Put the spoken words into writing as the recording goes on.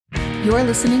You're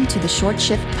listening to the Short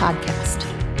Shift Podcast,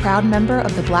 proud member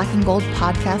of the Black and Gold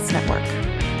Podcast Network.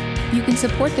 You can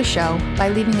support the show by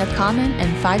leaving a comment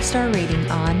and 5-star rating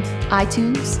on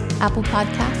iTunes, Apple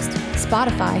Podcasts,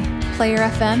 Spotify, Player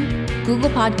FM,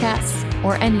 Google Podcasts,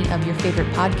 or any of your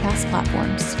favorite podcast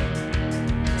platforms.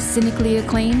 Cynically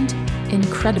acclaimed,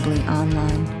 incredibly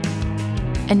online.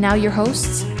 And now your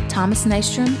hosts, Thomas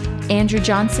Nystrom, Andrew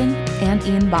Johnson, and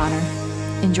Ian Bonner.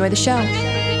 Enjoy the show.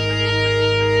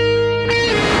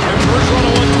 First one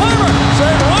on one-timer,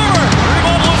 save Weimer,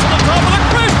 rebound loose on the top of the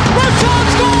crease, wrist shot,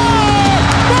 score!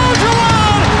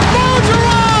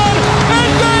 Bergeron, in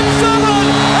Game 7,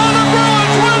 and the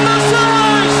Bruins win the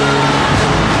series!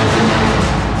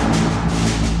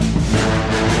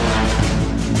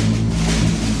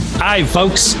 Hi,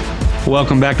 folks.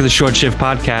 Welcome back to the Short Shift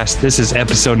Podcast. This is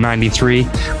episode 93.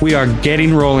 We are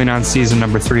getting rolling on season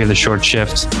number 3 of the Short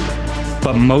Shift.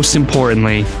 But most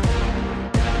importantly,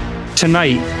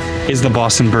 tonight is the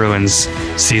Boston Bruins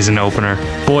season opener.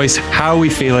 Boys, how are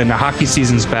we feeling? The hockey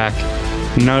season's back.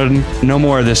 No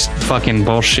more of this fucking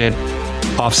bullshit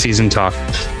off-season talk.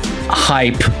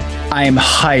 Hype. I am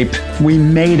hype. We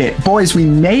made it. Boys, we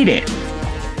made it.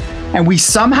 And we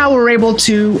somehow were able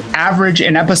to average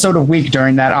an episode a week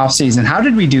during that off-season. How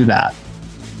did we do that?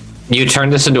 You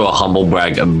turned this into a humble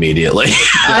brag immediately.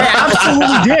 I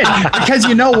absolutely did. Because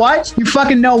you know what? You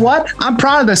fucking know what? I'm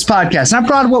proud of this podcast. I'm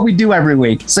proud of what we do every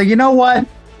week. So you know what?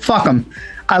 Fuck them.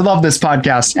 I love this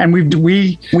podcast. And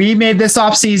we made this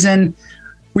off season.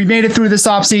 We made it through this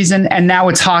off season, and now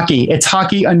it's hockey. It's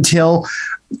hockey until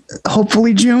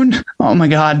hopefully June. Oh my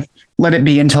God. Let it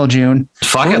be until June.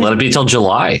 Fuck it. Let it be till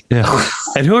July. Yeah.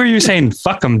 And who are you saying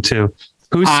fuck them to?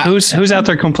 Who's out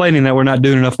there complaining that we're not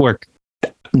doing enough work?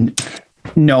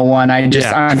 No one. I'm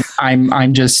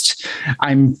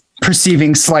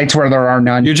perceiving slights where there are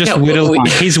none. You're just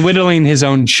he's whittling his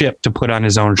own chip to put on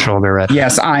his own shoulder. Right?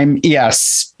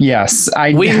 Yes, yes.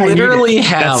 We literally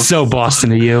have. That's so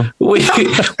Boston of you. We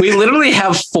literally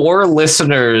have 4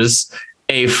 listeners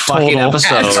a fucking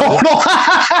episode.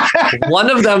 One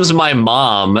of them's my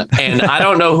mom, and I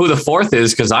don't know who the 4th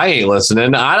is because I ain't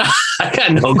listening. I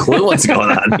got no clue what's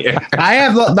going on here. I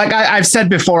have, like I've said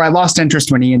before, I lost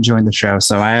interest when Ian joined the show,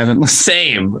 so I haven't listened.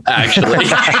 Same, actually.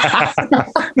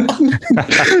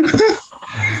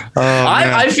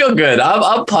 I feel good.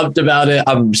 I'm pumped about it.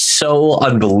 I'm so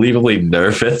unbelievably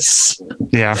nervous.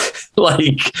 Yeah.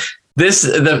 Like this,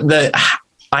 I'm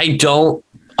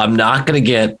not going to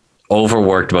get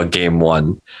overworked about game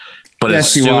 1, but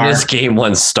as soon as game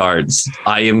 1 starts,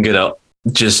 I am going to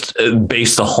just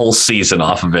base the whole season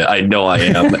off of it. I know I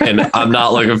am. And I'm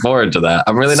not looking forward to that.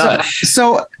 I'm really not.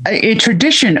 So a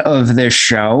tradition of this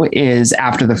show is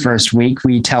after the first week,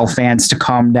 we tell fans to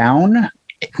calm down,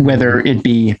 whether it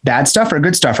be bad stuff or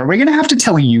good stuff. Are we going to have to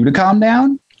tell you to calm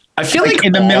down? I feel like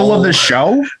in the middle of the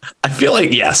show. I feel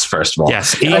like yes. First of all,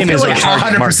 yes. Ian is like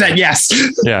 100%. Yes.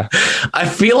 Yeah. I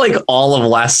feel like all of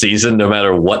last season, no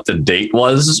matter what the date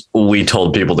was, we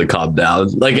told people to calm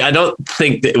down. Like I don't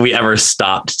think that we ever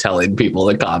stopped telling people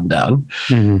to calm down.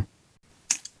 Mm-hmm.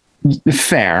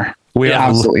 Fair. We're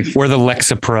the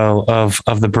Lexapro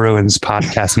of the Bruins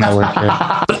podcast network.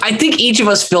 But I think each of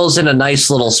us fills in a nice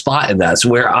little spot in that. So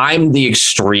where I'm the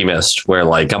extremist, where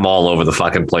like I'm all over the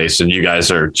fucking place, and you guys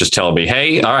are just telling me,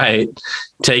 "Hey, all right,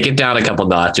 take it down a couple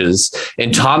notches."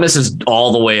 And Thomas is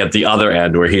all the way at the other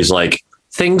end, where he's like,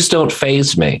 "Things don't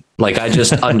faze me. Like I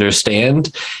just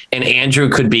understand." And Andrew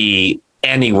could be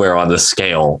anywhere on the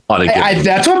scale on a given.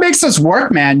 That's what makes us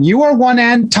work, man. You are one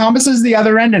end, Thomas is the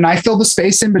other end, and I fill the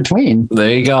space in between.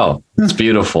 There you go. It's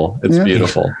beautiful. It's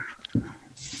beautiful.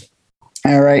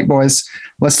 All right, boys.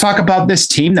 Let's talk about this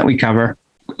team that we cover.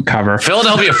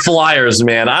 Philadelphia Flyers,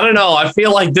 man. I don't know. I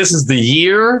feel like this is the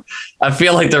year. I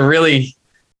feel like they're really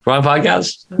wrong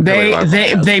podcast.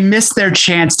 They missed their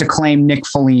chance to claim Nick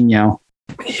Foligno.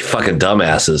 You fucking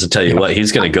dumbasses. I tell you what,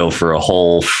 he's going to go for a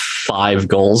whole 5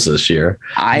 goals this year.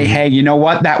 Hey, you know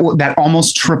what? That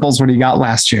almost triples what he got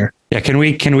last year. Yeah, can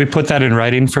we put that in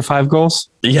writing for 5 goals?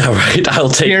 Yeah, right. I'll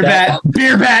take that.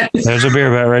 Beer bet. There's a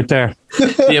beer bet right there.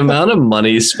 The amount of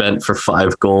money spent for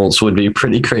 5 goals would be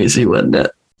pretty crazy, wouldn't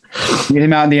it?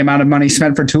 The amount of money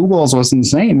spent for 2 goals was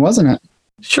insane, wasn't it?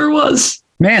 Sure was.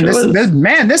 Man,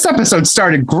 this episode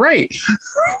started great.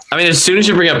 I mean, as soon as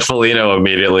you bring up Foligno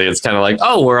immediately, it's kind of like,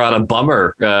 oh, we're on a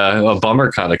bummer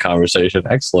kind of conversation.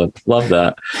 Excellent. Love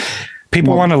that.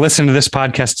 People want to listen to this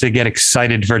podcast to get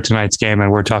excited for tonight's game,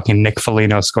 and we're talking Nick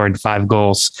Foligno scoring 5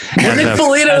 goals. Nick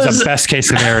Foligno's a best case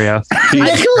scenario.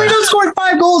 Nick Foligno scored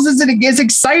 5 goals is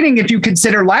exciting if you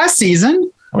consider last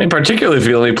season. I mean, particularly if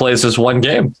he only plays this one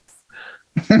game.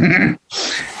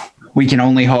 we can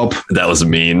only hope. That was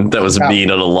mean. That was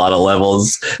mean on a lot of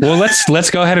levels. Well, let's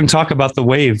go ahead and talk about the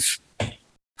wave.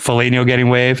 Foligno getting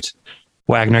waived,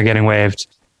 Wagner getting waived,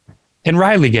 and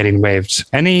Riley getting waived.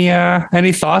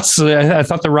 Any thoughts? I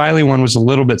thought the Riley one was a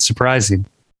little bit surprising.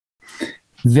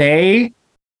 I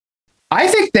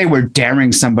think they were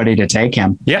daring somebody to take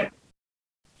him. Yep.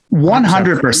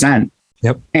 100%.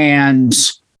 Yep.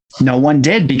 And no one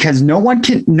did, because no one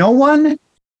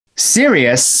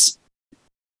serious,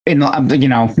 no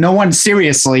one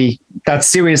that's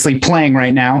seriously playing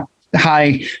right now.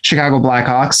 Hi, Chicago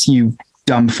Blackhawks, you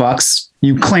dumb fucks.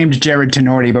 You claimed Jared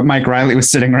Tenorti, but Mike Riley was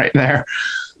sitting right there.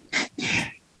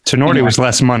 Tenorti was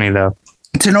less money, though.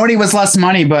 Tenorti was less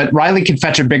money, but Riley could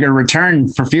fetch a bigger return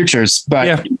for futures.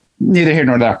 But neither here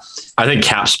nor there. I think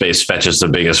cap space fetches the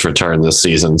biggest return this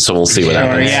season, so we'll see what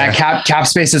happens. Yeah, cap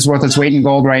space is worth its weight in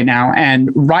gold right now.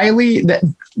 And Riley,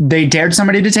 they dared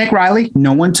somebody to take Riley.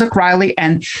 No one took Riley.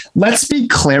 And let's be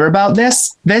clear about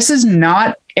this. This is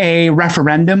not a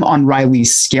referendum on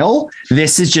Riley's skill.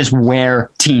 This is just where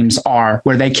teams are,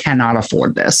 where they cannot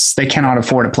afford this. They cannot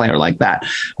afford a player like that.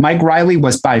 Mike Riley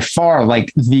was by far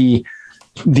like the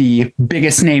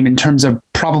biggest name in terms of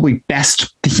probably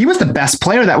best. He was the best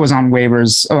player that was on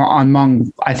waivers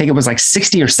among, I think it was like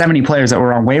 60 or 70 players that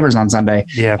were on waivers on Sunday.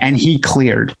 Yeah. And he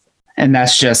cleared. And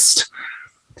that's just,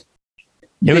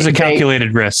 it was a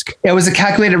calculated risk. It was a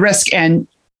calculated risk. And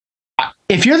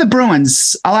if you're the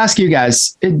Bruins, I'll ask you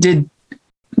guys, did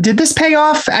this pay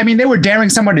off? I mean, they were daring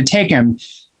someone to take him.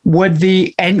 Would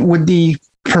the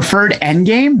preferred end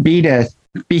game be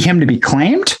him to be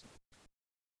claimed?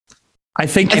 I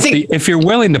think if you're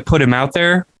willing to put him out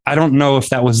there, I don't know if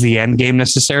that was the end game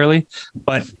necessarily,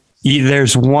 but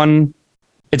there's one.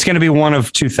 It's going to be one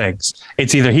of two things.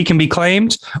 It's either he can be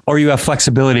claimed or you have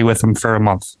flexibility with him for a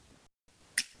month.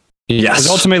 Yes. Because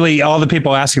ultimately, all the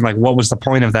people asking, like, what was the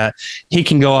point of that? He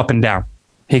can go up and down.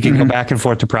 He can go back and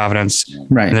forth to Providence.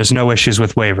 Right. And there's no issues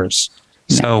with waivers.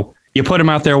 So you put him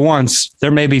out there once.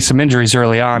 There may be some injuries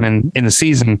early on in the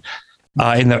season,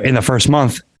 in the first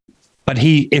month. But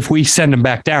if we send him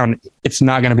back down, it's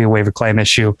not going to be a waiver claim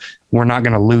issue. We're not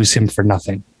going to lose him for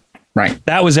nothing. Right.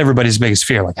 That was everybody's biggest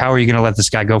fear. Like, how are you going to let this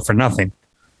guy go for nothing?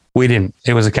 We didn't.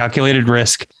 It was a calculated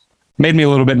risk. Made me a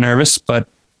little bit nervous, but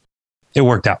it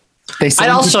worked out. I'd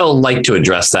also like to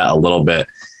address that a little bit.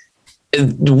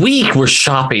 We were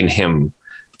shopping him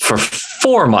for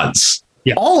 4 months.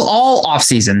 Yeah. All off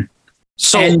season.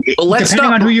 So depending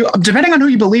on who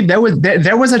you believe, there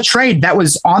was a trade that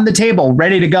was on the table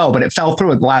ready to go, but it fell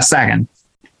through at the last second.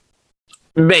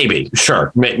 Maybe,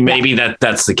 sure. Maybe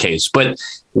that's the case, but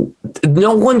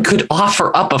no one could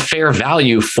offer up a fair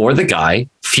value for the guy.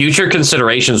 Future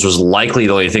considerations was likely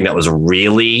the only thing that was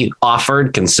really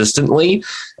offered consistently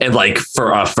and like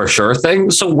for a for sure thing.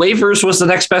 So waivers was the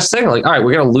next best thing. Like, all right,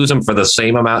 we're going to lose him for the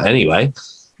same amount anyway.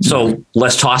 So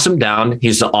let's toss him down.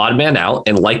 He's the odd man out.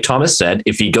 And like Thomas said,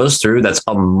 if he goes through, that's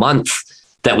a month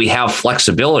that we have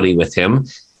flexibility with him.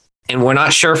 And we're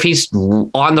not sure if he's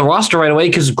on the roster right away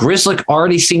because Grzelcyk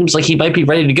already seems like he might be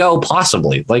ready to go,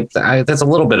 possibly. Like that's a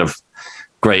little bit of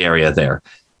gray area there.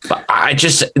 But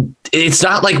it's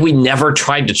not like we never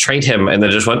tried to trade him and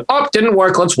then just went, oh, didn't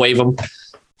work. Let's waive him.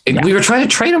 Yeah. We were trying to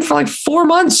trade him for like 4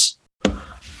 months.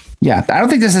 Yeah, I don't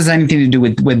think this has anything to do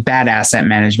with bad asset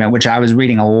management, which I was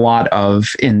reading a lot of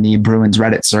in the Bruins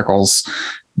Reddit circles.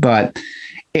 But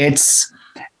it's,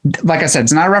 like I said,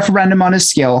 it's not a referendum on his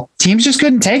skill. Teams just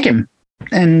couldn't take him,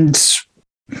 and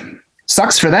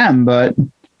sucks for them. But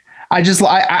I just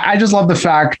love the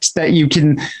fact that you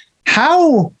can.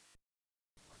 How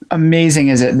amazing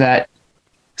is it that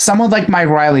someone like Mike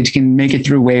Riley can make it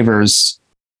through waivers,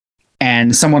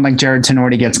 and someone like Jared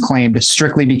Tenorti gets claimed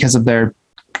strictly because of their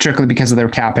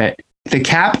cap hit. The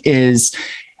cap is,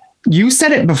 you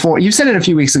said it before, you said it a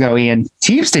few weeks ago, Ian,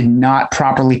 teams did not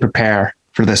properly prepare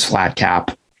for this flat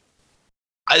cap.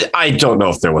 I don't know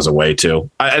if there was a way to,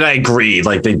 and I agree,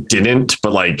 like they didn't,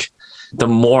 but like the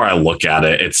more I look at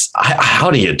it, it's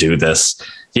how do you do this?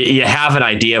 You have an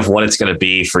idea of what it's going to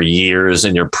be for years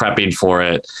and you're prepping for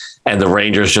it. And the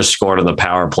Rangers just scored on the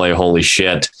power play. Holy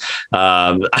shit.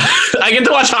 I get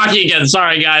to watch hockey again.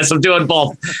 Sorry, guys. I'm doing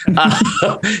both.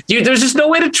 There's just no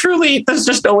way to truly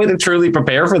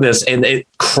prepare for this. And it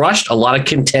crushed a lot of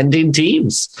contending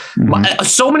teams. Mm-hmm.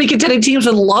 So many contending teams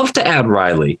would love to add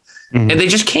Riley, and they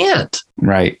just can't.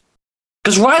 Right.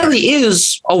 Because Riley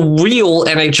is a real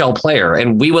NHL player,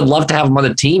 and we would love to have him on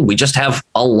the team. We just have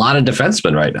a lot of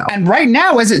defensemen right now. And right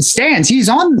now, as it stands, he's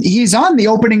on the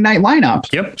opening night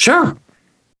lineup. Yep, sure.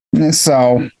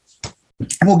 So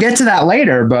we'll get to that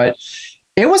later, but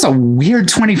it was a weird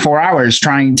 24 hours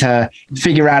trying to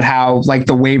figure out how like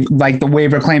the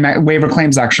waiver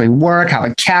claims actually work, how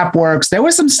the cap works. There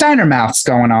was some Steiner mouths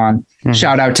going on. Mm-hmm.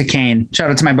 Shout out to Kane. Shout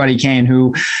out to my buddy Kane,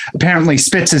 who apparently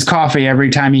spits his coffee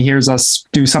every time he hears us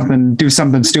do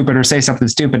something stupid or say something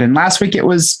stupid. And last week it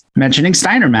was mentioning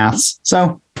Steiner mouths.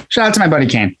 So shout out to my buddy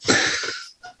Kane.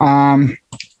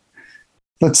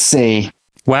 Let's see.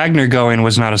 Wagner going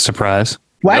was not a surprise.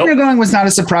 Wagner going was not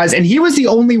a surprise, and he was the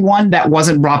only one that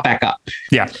wasn't brought back up.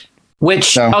 Yeah.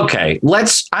 Okay,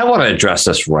 I want to address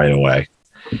this right away.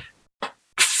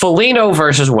 Foligno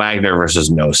versus Wagner versus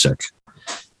Nosek.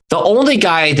 The only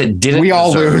guy that didn't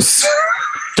lose.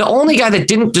 The only guy that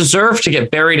didn't deserve to get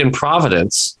buried in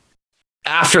Providence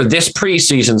after this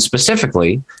preseason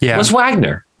specifically was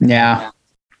Wagner. Yeah.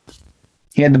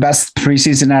 He had the best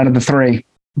preseason out of the three.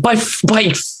 By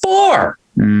 4.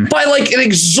 By like an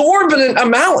exorbitant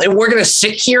amount. And we're going to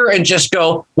sit here and just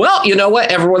go, well, you know what?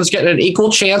 Everyone's getting an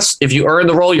equal chance. If you earn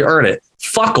the role, you earn it.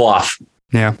 Fuck off.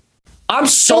 Yeah. I'm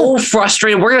so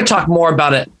frustrated. We're going to talk more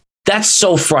about it. That's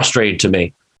so frustrating to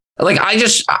me. Like,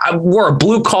 we're a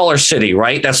blue collar city,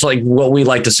 right? That's like what we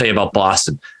like to say about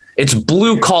Boston. It's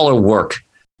blue collar work.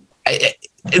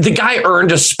 The guy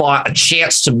earned a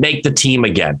chance to make the team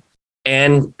again,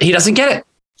 and he doesn't get it.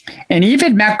 And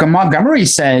even Matt Montgomery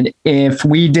said, if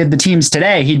we did the teams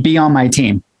today, he'd be on my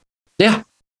team. Yeah.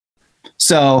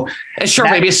 So sure,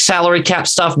 maybe it's salary cap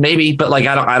stuff, maybe, but like,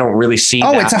 I don't really see.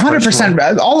 Oh, it's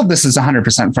 100%. All of this is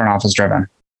 100% front office driven.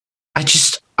 I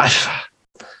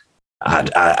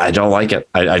don't like it.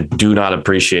 I do not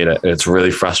appreciate it. It's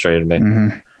really frustrating me.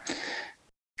 Mm-hmm.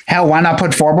 Hell, why not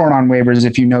put Forborn on waivers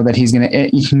if you know that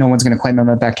no one's going to claim him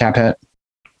at that cap hit?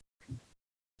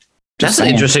 That's an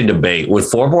interesting debate. Would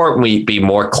Forborn be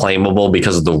more claimable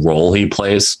because of the role he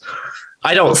plays?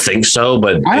 I don't think so,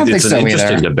 but it's an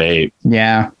interesting debate.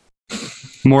 Yeah.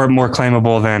 More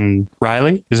claimable than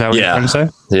Riley? Is that what you're trying to say?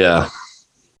 Yeah.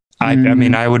 I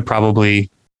mean, I would probably,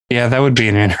 that would be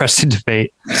an interesting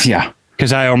debate. Yeah.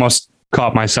 Because I almost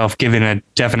caught myself giving a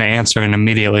definite answer and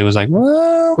immediately was like,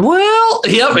 well,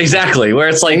 yep, exactly. Where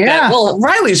it's like, well,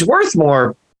 Riley's worth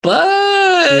more,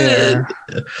 but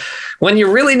when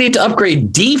you really need to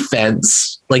upgrade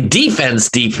defense, like defense,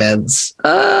 it's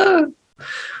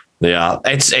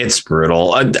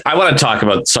brutal. I want to talk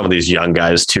about some of these young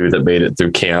guys too that made it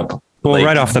through camp. Well,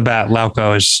 right off the bat,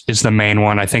 Lauko is the main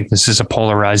one. I think this is a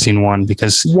polarizing one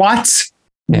because what?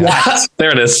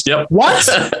 There it is. Yep. What?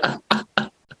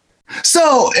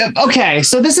 So, okay.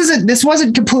 So this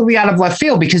wasn't completely out of left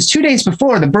field because 2 days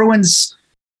before the Bruins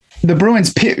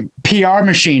PR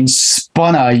machine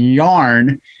spun a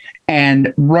yarn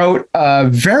and wrote a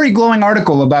very glowing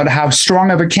article about how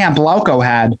strong of a camp Lauko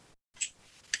had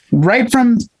right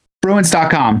from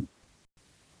Bruins.com.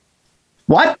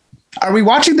 What? Are we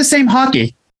watching the same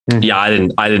hockey? Yeah, I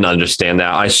didn't understand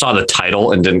that. I saw the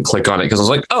title and didn't click on it because I was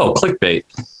like, oh, clickbait.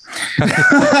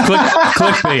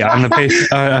 Clickbait on the page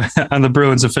on the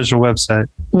Bruins official website.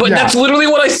 But that's literally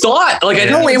what I thought. Like,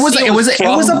 it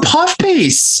was a puff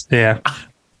piece. Yeah.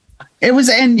 It was,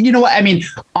 and you know what? I mean,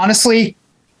 honestly,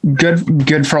 good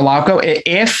for Lauko.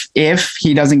 If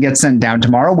he doesn't get sent down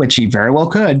tomorrow, which he very well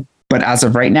could, but as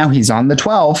of right now, he's on the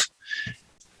 12.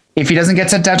 If he doesn't get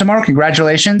sent down tomorrow,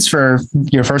 congratulations for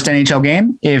your first NHL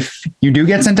game. If you do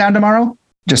get sent down tomorrow,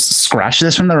 just scratch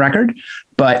this from the record.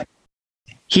 But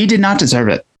he did not deserve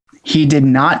it. He did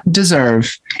not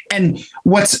deserve. And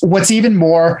what's even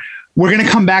more, we're going to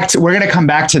come back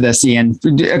to this, Ian,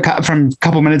 from a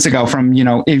couple minutes ago from,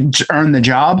 earn the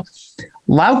job.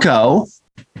 Lauko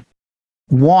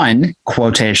won,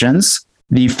 quotations,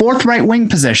 the fourth right wing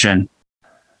position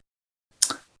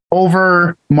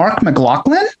over Mark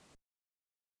McLaughlin?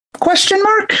 Question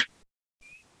mark?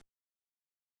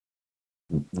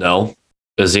 No,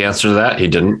 is the answer to that. He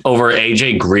didn't. Over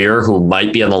AJ Greer, who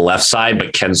might be on the left side,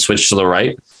 but can switch to the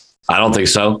right. I don't think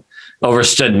so. Over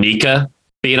Studnicka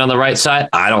being on the right side.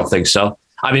 I don't think so.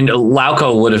 I mean,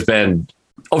 Lauko would have been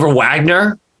over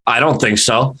Wagner. I don't think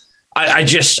so. I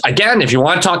just, again, if you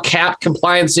want to talk cap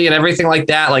compliancy and everything like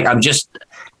that, like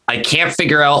I can't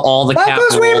figure out all the cap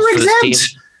rules waiver for this team.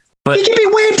 But he can be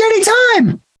waived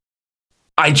anytime.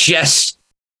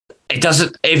 It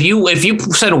doesn't. If you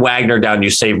send Wagner down,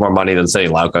 you save more money than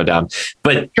sending Lauko down.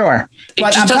 But sure.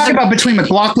 But I'm talking about between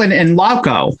McLaughlin and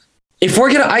Lauko. If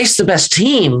we're gonna ice the best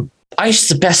team, ice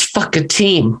the best fucking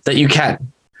team that you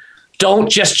can. Don't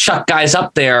just chuck guys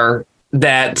up there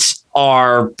that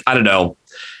are, I don't know.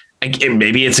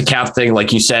 Maybe it's a cap thing,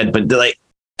 like you said, but like,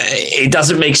 it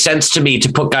doesn't make sense to me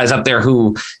to put guys up there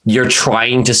who you're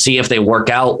trying to see if they work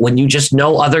out when you just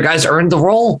know other guys earned the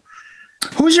role.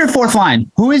 Who's your fourth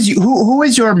line? Who is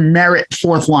your merit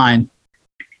fourth line?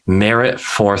 Merit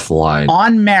fourth line.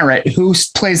 On merit, who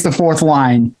plays the fourth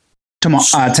line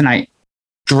tonight?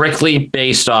 Strictly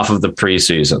based off of the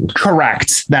preseason.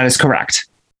 Correct. That is correct.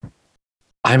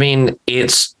 I mean,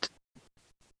 it's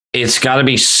got to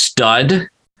be Stud.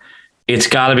 It's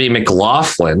got to be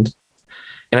McLaughlin.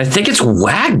 And I think it's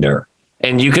Wagner.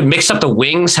 And you can mix up the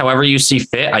wings however you see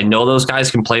fit. I know those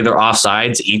guys can play their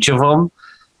offsides, each of them.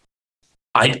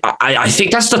 I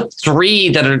think that's the three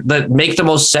that make the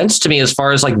most sense to me as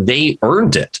far as like they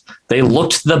earned it. They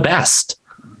looked the best.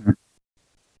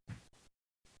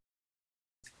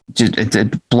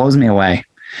 It blows me away.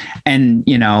 And,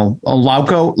 you know,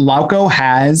 Lauko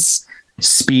has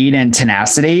speed and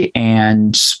tenacity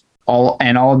and all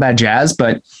of that jazz,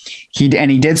 but he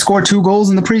did score 2 goals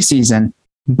in the preseason,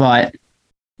 but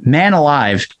man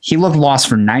alive, he looked lost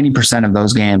for 90% of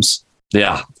those games.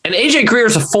 Yeah. And AJ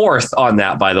Greer's a fourth on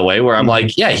that, by the way, where I'm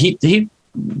like, yeah, he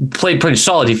played pretty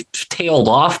solid. He tailed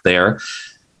off there.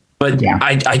 But yeah.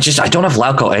 I don't have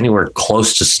Lauko anywhere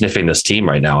close to sniffing this team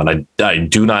right now. And I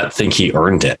do not think he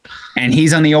earned it. And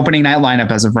he's on the opening night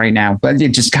lineup as of right now. But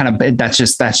it just kind of, that's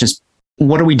just,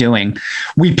 what are we doing?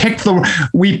 We picked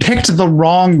the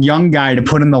wrong young guy to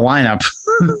put in the lineup.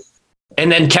 And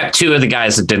then kept 2 of the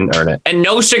guys that didn't earn it. And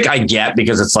Nosek I get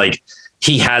because it's like,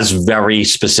 he has very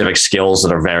specific skills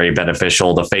that are very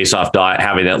beneficial. The face-off dot,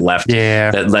 having that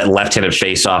left-handed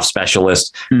face-off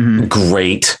specialist,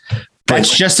 great.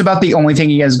 That's just about the only thing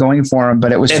he has going for him,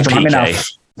 but it was strong enough.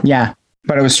 Yeah,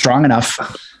 but it was strong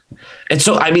enough. And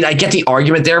so, I mean, I get the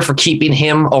argument there for keeping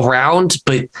him around,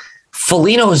 but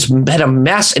Foligno has been a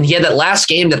mess, and he had that last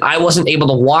game that I wasn't able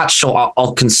to watch, so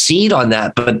I'll concede on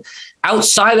that. But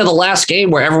outside of the last game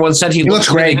where everyone said he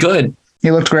looked really good, he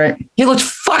looked great. He looked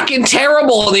fucking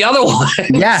terrible in the other one.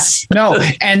 Yes. No.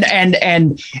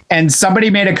 And somebody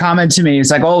made a comment to me.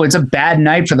 It's like, oh, it's a bad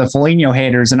night for the Foligno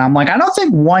haters. And I'm like, I don't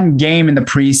think one game in the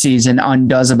preseason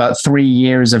undoes about 3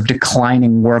 years of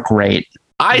declining work rate.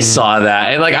 I saw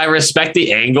that. And like, I respect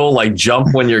the angle, like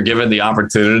jump when you're given the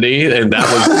opportunity. And that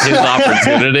was his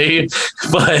opportunity.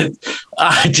 But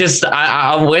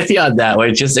I'm with you on that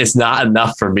way. It's not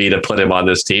enough for me to put him on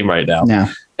this team right now.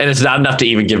 Yeah. And it's not enough to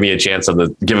even give him a chance on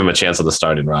the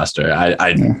starting roster.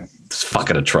 It's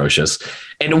fucking atrocious.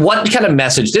 And what kind of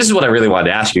message? This is what I really wanted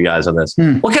to ask you guys on this.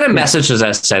 What kind of message does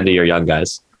that send to your young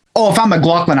guys? Oh, if I'm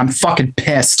McLaughlin, I'm fucking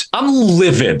pissed. I'm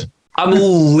livid. I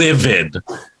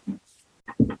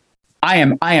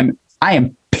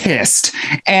am pissed.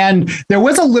 And there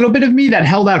was a little bit of me that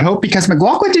held out hope because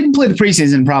McLaughlin didn't play the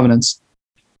preseason in Providence.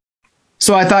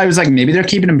 So I thought it was like, maybe they're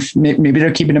keeping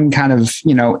him kind of,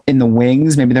 you know, in the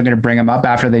wings. Maybe they're going to bring him up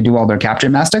after they do all their cap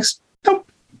gymnastics.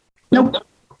 Nope.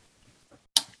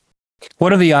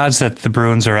 What are the odds that the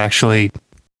Bruins are actually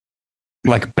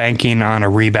like banking on a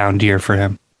rebound year for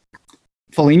him?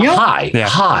 Foligno? High,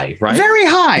 right? Very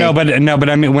high. No, but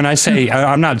I mean, when I say,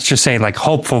 I'm not just saying like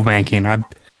hopeful banking. I'm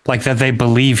like that they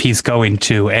believe he's going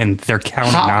to, and they're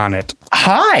counting on it.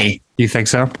 High. You think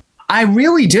so? I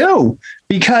really do,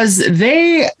 because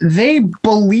they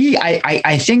believe.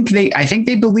 I think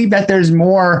they believe that there's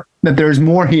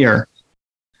more here.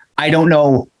 I don't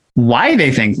know why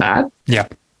they think that. Yeah,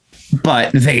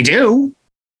 but they do.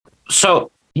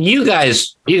 So you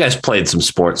guys played some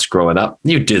sports growing up.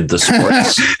 You did the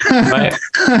sports, right?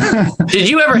 Did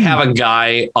you ever have a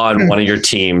guy on one of your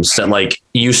teams that like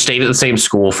you stayed at the same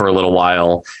school for a little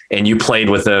while and you played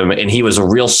with him and he was a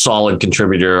real solid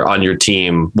contributor on your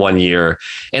team one year,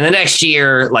 and the next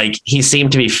year, like he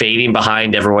seemed to be fading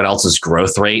behind everyone else's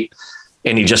growth rate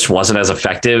and he just wasn't as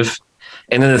effective.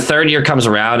 And then the third year comes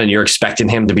around and you're expecting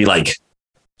him to be like,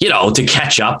 you know, to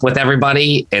catch up with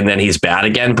everybody, and then he's bad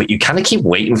again, but you kind of keep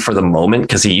waiting for the moment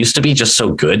because he used to be just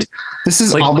so good. This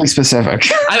is like, oddly specific.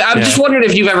 I'm just wondering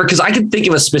if you've ever, because I can think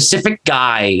of a specific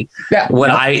guy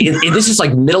this is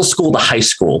like middle school to high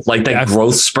school, like that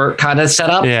growth spurt kind of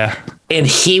setup. Yeah. And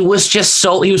he was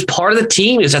he was part of the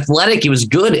team. He was athletic. He was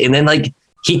good. And then like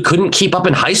he couldn't keep up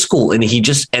in high school and he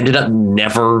just ended up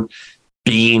never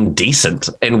being decent,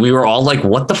 and we were all like,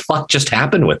 what the fuck just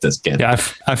happened with this kid? Yeah,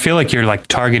 I feel like you're like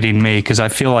targeting me because I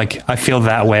feel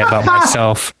that way about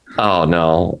myself. Oh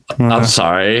no, I'm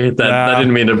sorry. That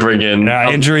didn't mean to bring in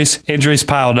injuries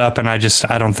piled up, and I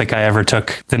don't think I ever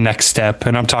took the next step,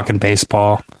 and I'm talking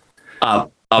baseball. I'm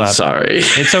sorry.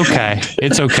 It's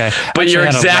okay. But you're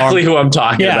exactly who I'm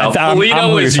talking about.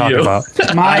 Foligno is you.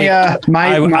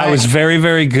 I was very,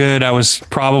 very good. I was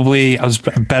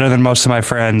better than most of my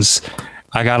friends.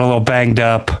 I got a little banged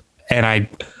up, and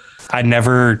I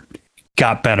never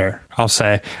got better. I'll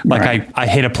say, like, Right. I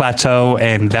hit a plateau,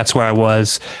 and that's where I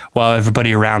was, while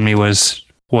everybody around me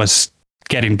was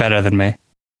getting better than me.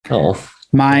 Oh,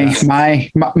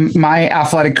 My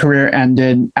athletic career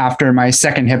ended after my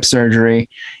second hip surgery,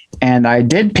 and I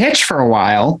did pitch for a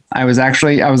while. I was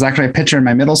actually a pitcher in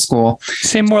my middle school.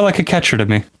 Seemed more like a catcher to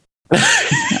me.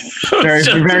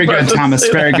 Very good, Thomas.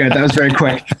 Very good. That was very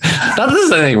quick. not that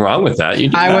there's anything wrong with that.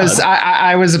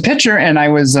 I was a pitcher, and I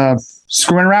was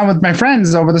screwing around with my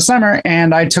friends over the summer,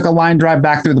 and I took a line drive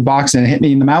back through the box and it hit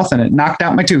me in the mouth, and it knocked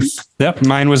out my tooth. Yep,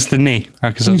 mine was the knee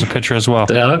because I was a pitcher as well.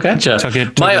 Oh, gotcha. Took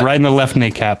it right in the left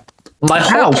kneecap. My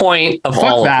whole point of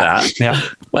all of that. Yeah.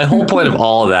 My whole point of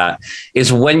all of that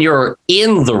is when you're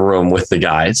in the room with the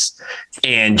guys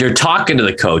and you're talking to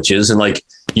the coaches and like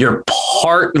you're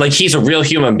like he's a real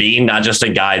human being, not just a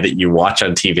guy that you watch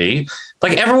on TV.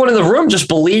 Like everyone in the room just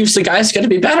believes the guy's going to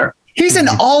be better. He's an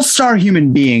all-star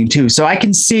human being too. So I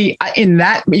can see in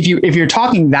that, if you're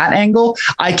talking that angle,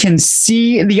 I can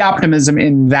see the optimism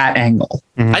in that angle.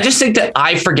 I just think that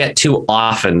I forget too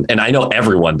often, and I know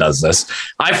everyone does this.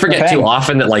 I forget too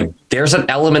often that like there's an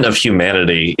element of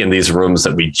humanity in these rooms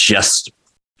that we just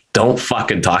don't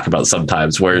fucking talk about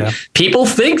sometimes, where people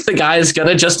think the guy is going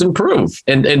to just improve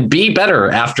and be better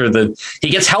after he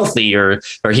gets healthy or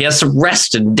he has some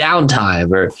rest and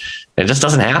downtime, or it just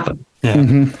doesn't happen.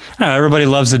 Yeah. Everybody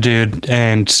loves the dude,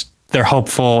 and they're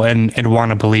hopeful and want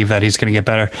to believe that he's going to get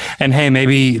better. And hey,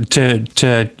 maybe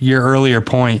to your earlier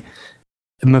point,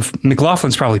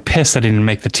 McLaughlin's probably pissed that he didn't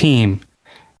make the team,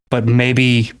 but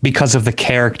maybe because of the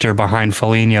character behind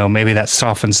Foligno, maybe that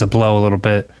softens the blow a little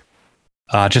bit,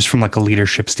 just from like a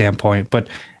leadership standpoint. But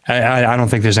I don't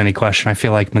think there's any question. I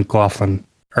feel like McLaughlin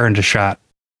earned a shot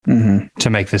to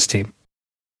make this team.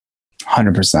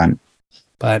 100%.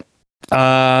 But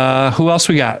who else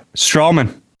we got?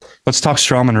 Strawman. Let's talk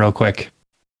Strawman real quick.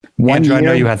 Andrew, I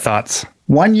know you had thoughts.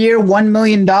 1 year, $1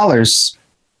 million.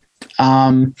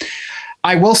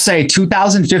 I will say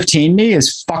 2015 me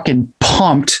is fucking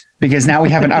pumped because now we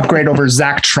have an upgrade over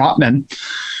Zach Trotman.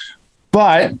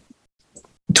 But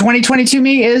 2022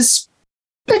 me is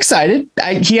excited.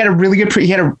 He had a really good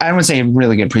I don't want to say a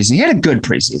really good preseason. He had a good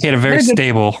preseason. He had a very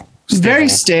stable. Very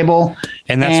stable.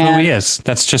 And that's who he is.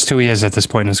 That's just who he is at this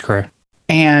point in his career.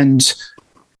 And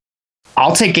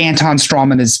I'll take Anton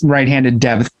Strawman as right-handed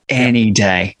depth any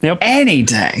day. Yep. Any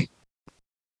day.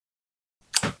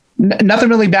 Nothing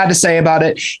really bad to say about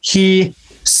it. He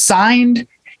signed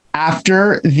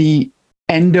after the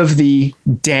end of the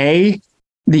day,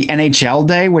 the NHL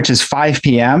day, which is 5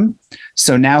 p.m.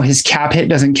 So now his cap hit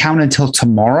doesn't count until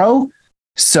tomorrow.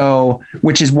 So,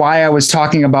 which is why I was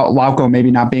talking about Lauko maybe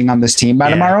not being on this team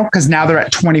by tomorrow, because now they're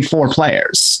at 24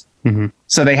 players.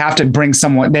 So they have to bring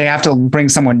someone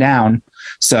down.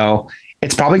 So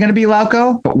it's probably going to be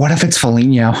Lauko, but what if it's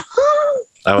Foligno?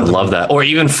 I would love that. Or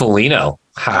even Foligno.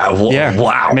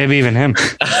 Wow. Maybe even him.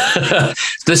 The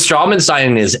Strawman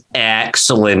signing is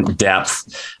excellent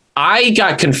depth. I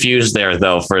got confused there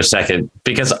though for a second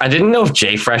because I didn't know if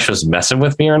Jay Fresh was messing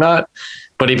with me or not,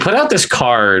 but he put out this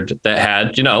card that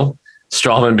had,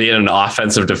 Strawman being an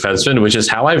offensive defenseman, which is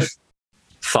how I've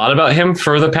thought about him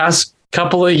for the past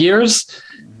couple of years.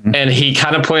 And he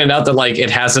kind of pointed out that like it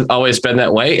hasn't always been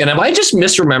that way. And am I just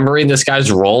misremembering this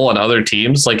guy's role on other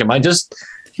teams? Like, am I just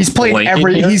he's played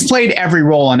every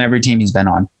role on every team he's been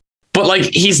on. But like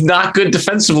he's not good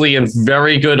defensively and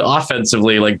very good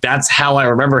offensively. Like that's how I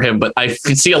remember him. But I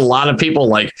see a lot of people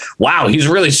like, wow, he's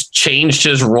really changed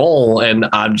his role, and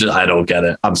I don't get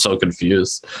it. I'm so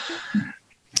confused.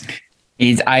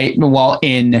 In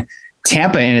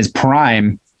Tampa in his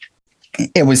prime,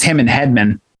 it was him and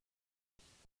Hedman.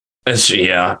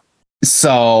 Yeah.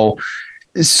 So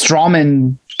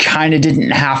Strawman kind of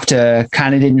didn't have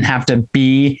to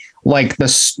be like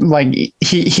this. Like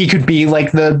he could be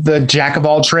like the jack of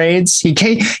all trades. He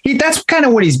that's kind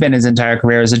of what he's been his entire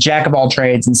career, as a jack of all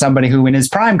trades and somebody who in his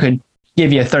prime could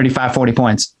give you 35, 40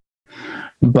 points.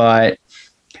 But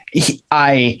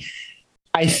I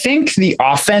think the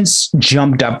offense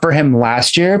jumped up for him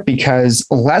last year because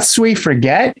lest we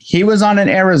forget, he was on an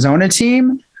Arizona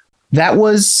team that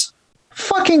was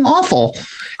fucking awful.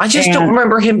 I just don't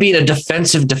remember him being a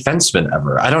defensive defenseman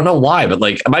ever. I don't know why, but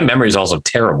like my memory is also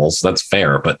terrible, so that's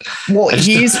fair. But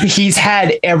he's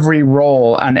had every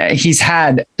role, and he's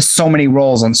had so many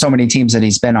roles on so many teams that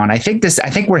he's been on. I think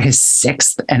we're his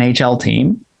sixth NHL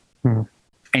team, and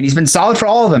he's been solid for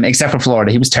all of them except for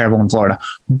Florida. He was terrible in Florida,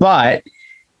 but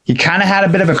he kind of had a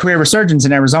bit of a career resurgence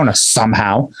in Arizona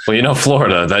somehow. Well,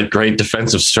 Florida, that great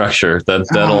defensive structure,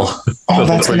 that'll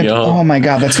oh my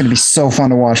God, that's going to be so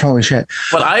fun to watch. Holy shit.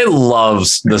 But I love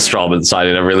the Strawman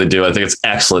signing. I really do. I think it's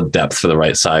excellent depth for the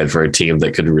right side for a team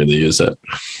that could really use it.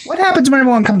 What happens when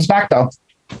everyone comes back though?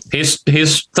 He's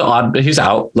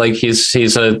out. Like he's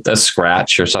a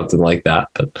scratch or something like that.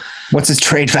 But what's his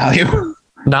trade value?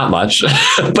 Not much.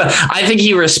 But I think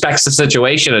he respects the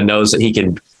situation and knows that he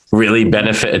can really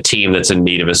benefit a team that's in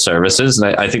need of his services.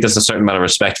 And I think there's a certain amount of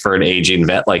respect for an aging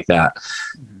vet like that,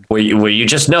 where you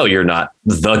just know you're not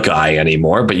the guy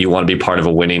anymore, but you want to be part of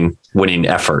a winning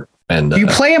effort. And you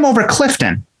play him over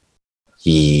Clifton.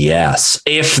 Yes.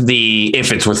 If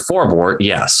it's with Forbort,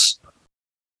 yes.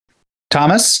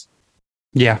 Thomas?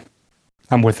 Yeah,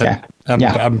 I'm with it.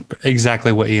 I'm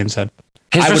exactly what Ian said.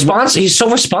 He's so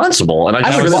responsible. And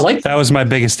I really like that. That was my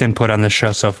biggest input on this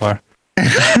show so far.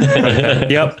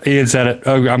 Yep, Ian said it.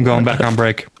 Oh, I'm going back on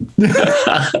break.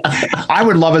 I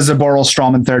would love a Zaboral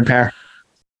Strawman third pair.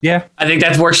 Yeah, I think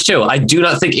that works too. I do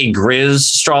not think a Grizz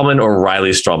Strawman or Riley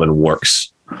Strawman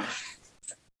works.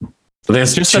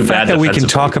 Just the fact that we can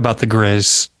talk about the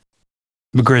Grizz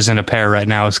in a pair right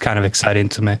now is kind of exciting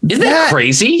to me. Isn't that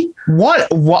crazy?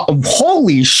 What?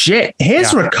 Holy shit!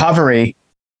 His recovery.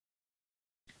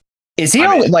 Is he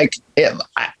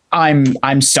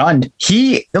I'm stunned.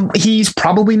 He's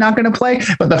probably not going to play,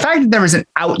 but the fact that there was an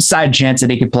outside chance that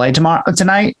he could play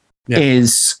tonight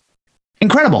is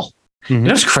incredible. Mm-hmm. You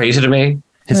know what's crazy to me?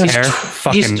 His hair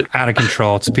fucking out of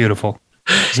control. It's beautiful.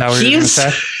 Is that what you're going to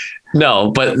say?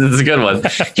 No, but this is a good one.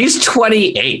 He's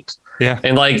 28. Yeah.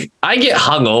 And I get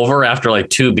hung over after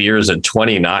 2 beers at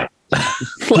 29.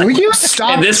 Will you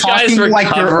stop? And this guy's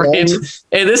recovering. And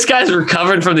this guy's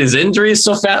recovered from these injuries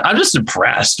so fast. I'm just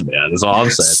impressed, man. That's all I'm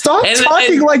saying. Stop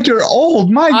talking like you're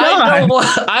old. My God.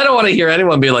 I don't want to hear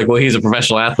anyone be like, well, he's a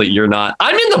professional athlete. You're not.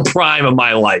 I'm in the prime of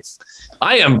my life.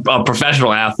 I am a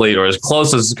professional athlete, or as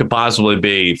close as could possibly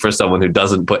be for someone who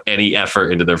doesn't put any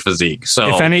effort into their physique.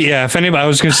 So if anybody, I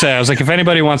was going to say, if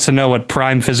anybody wants to know what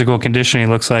prime physical conditioning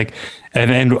looks like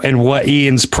and what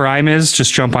Ian's prime is,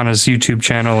 just jump on his YouTube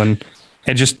channel and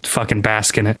just fucking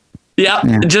bask in it.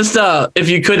 Yeah. Just if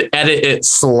you could edit it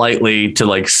slightly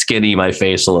to skinny my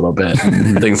face a little bit,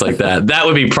 things like that. That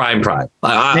would be prime.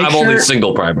 I'm only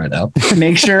single prime right now.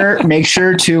 Make sure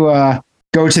to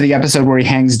go to the episode where he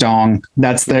hangs dong.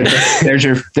 There's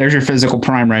your physical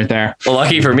prime right there. Well,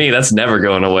 lucky for me, that's never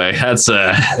going away. That's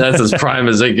as prime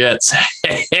as it gets.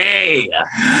 Hey.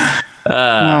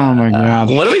 Oh my God.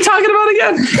 What are we talking about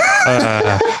again?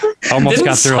 Almost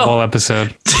got through a whole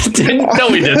episode. No,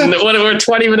 we didn't. We're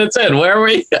 20 minutes in. Where are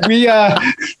we? We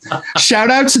shout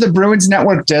out to the Bruins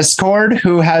Network Discord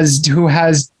who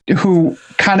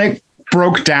kind of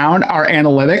broke down our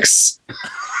analytics.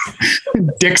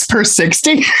 Dicks per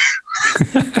 60.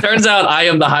 Turns out I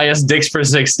am the highest dicks per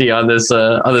 60 on this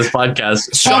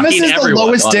podcast. Thomas is the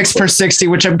lowest honestly. dicks per 60,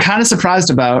 which I'm kind of surprised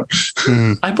about.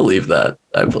 I believe that.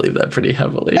 Pretty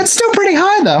heavily. That's still pretty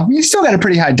high, though. You still got a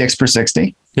pretty high dicks per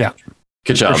 60. Yeah.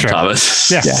 Good job, Thomas.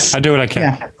 Yeah. I do what I can.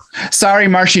 Yeah. Sorry,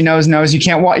 Marshy knows. You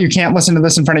can't listen to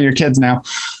this in front of your kids now.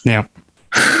 Yeah.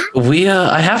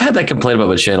 I have had that complaint about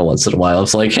my channel once in a while.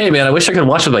 It's like, hey man, I wish I could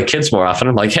watch with my kids more often.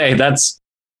 I'm like, hey, that's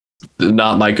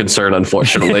not my concern,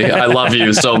 unfortunately. I love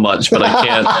you so much, but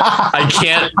I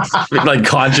can't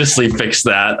consciously fix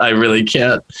that. I really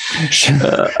can't.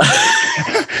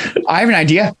 I have an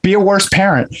idea. Be a worse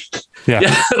parent. Yeah.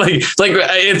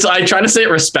 I try to say it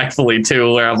respectfully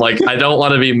too, where I'm like, I don't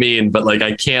want to be mean, but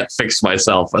I can't fix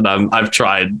myself. And I've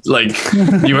tried.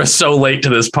 You are so late to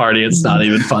this party. It's not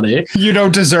even funny. You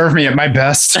don't deserve me at my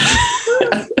best.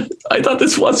 I thought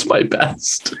this was my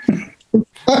best.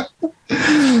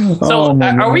 So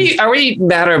are we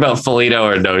matter about Foligno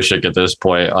or Nosek at this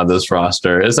point on this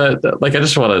roster? Is that I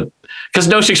just want to, because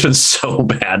Nosek's been so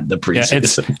bad in the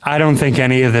preseason. I don't think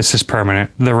any of this is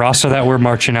permanent. The roster that we're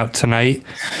marching out tonight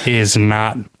is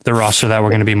not the roster that we're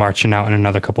going to be marching out in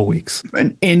another couple weeks.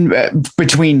 In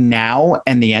between now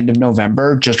and the end of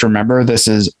November, just remember this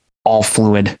is all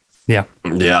fluid. Yeah.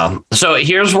 Yeah. So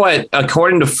here's what,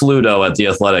 according to Fluto at The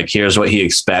Athletic, here's what he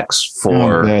expects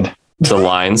for the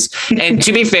lines. And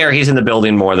to be fair, he's in the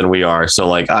building more than we are.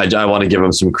 So I want to give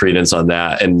him some credence on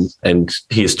that. And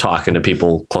he's talking to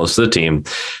people close to the team.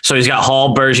 So he's got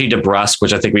Hall, Bergie, DeBrusque,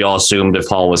 which I think we all assumed if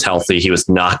Hall was healthy, he was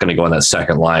not going to go on that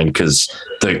second line because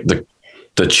the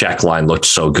Czech line looked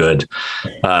so good.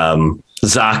 Zacha,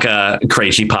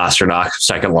 Krejci, Pasternak,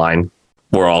 second line.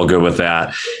 We're all good with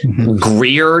that. Mm-hmm.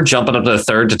 Greer jumping up to the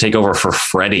third to take over for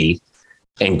Freddie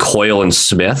and Coyle and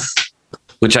Smith,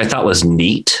 which I thought was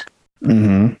neat.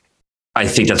 Mm-hmm. I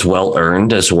think that's well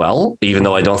earned as well. Even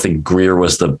though I don't think Greer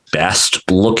was the best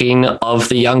looking of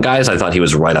the young guys, I thought he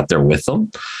was right up there with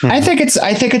them. I think it's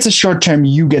a short term.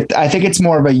 I think it's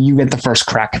more of a you get the first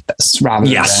crack at this rather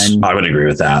than I would agree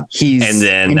with that. He's and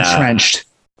then entrenched.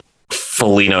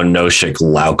 Foligno, Noshik,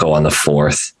 Lauko on the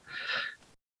 4th.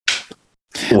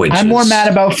 I'm more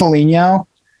mad about Foligno,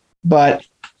 but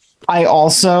I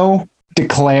also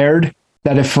declared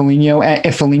that if Foligno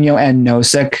and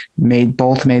Nosek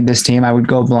both made this team, I would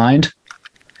go blind.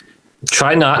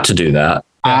 Try not to do that.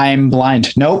 I'm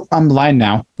blind. Nope, I'm blind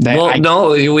now.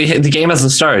 The game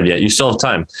hasn't started yet. You still have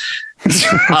time.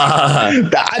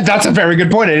 That's a very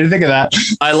good point. I didn't think of that.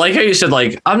 I like how you said,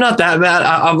 like, I'm not that mad.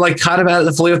 I'm like kind of mad at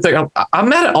the Foligno thing. I'm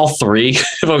mad at all three,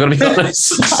 if I'm going to be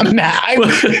honest. I'm mad.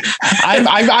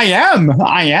 I am.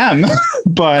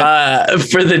 But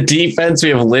for the defense, we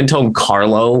have Lindholm,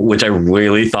 Carlo, which I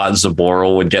really thought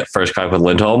Zaboral would get first crack with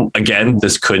Lindholm. Again,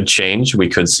 this could change. We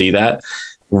could see that.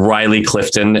 Riley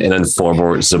Clifton and then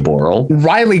forward Zaboral.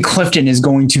 Riley Clifton is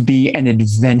going to be an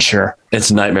adventure. It's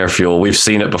nightmare fuel. We've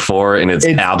seen it before, and it's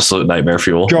absolute nightmare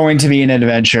fuel. Going to be an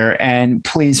adventure. And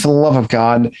please, for the love of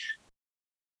God,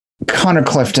 Connor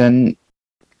Clifton.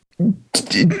 I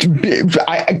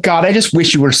just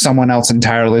wish you were someone else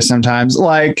entirely sometimes.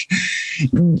 Like,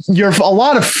 you're a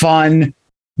lot of fun,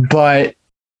 but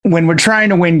when we're trying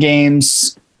to win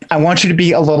games, I want you to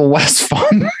be a little less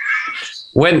fun.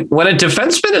 When a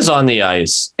defenseman is on the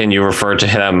ice and you refer to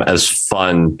him as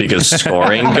fun because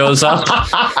scoring goes up,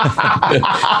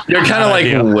 you're kind of like,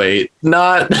 wait,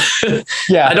 not.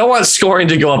 Yeah, I don't want scoring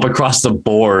to go up across the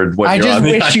board when you're on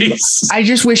the ice. I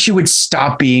just wish you would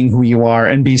stop being who you are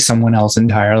and be someone else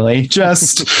entirely.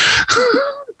 Just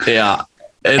yeah.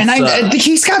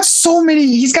 He's got so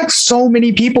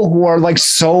many people who are like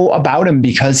so about him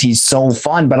because he's so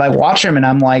fun. But I watch him and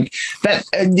I'm like, that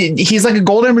he's like a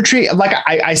golden retriever. Like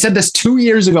I said this 2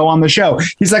 years ago on the show,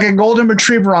 he's like a golden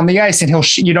retriever on the ice, and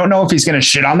you don't know if he's going to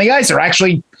shit on the ice or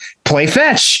actually play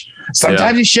fetch.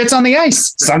 Sometimes he shits on the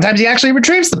ice. Sometimes he actually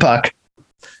retrieves the puck.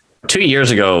 2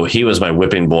 years ago, he was my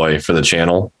whipping boy for the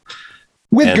channel.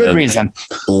 With good reason.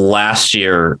 Last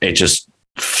year, it just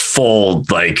full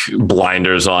like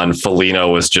blinders on.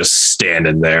 Foligno was just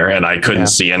standing there and I couldn't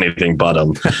see anything but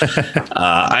him.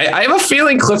 I have a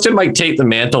feeling Clifton might take the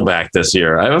mantle back this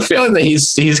year. I have a feeling that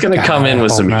he's going to come in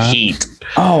with some heat.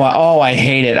 I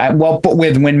hate it. But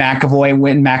when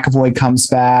McAvoy comes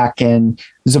back and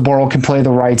Zaboral can play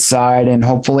the right side and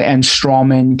hopefully, and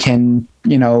Strawman can,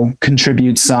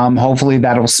 contribute some, hopefully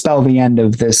that'll spell the end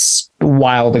of this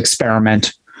wild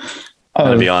experiment.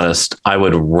 To be honest, I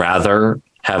would rather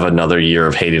have another year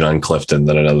of hating on Clifton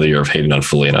than another year of hating on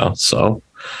Foligno. So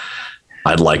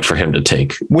I'd like for him to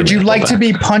take. Would you like to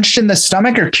be punched in the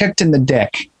stomach or kicked in the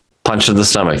dick? Punched in the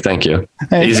stomach. Thank you.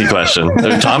 Easy question.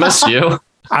 Thomas, you?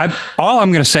 All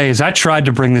I'm going to say is I tried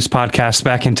to bring this podcast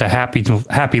back into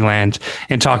happy land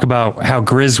and talk about how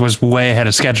Grizz was way ahead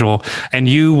of schedule. And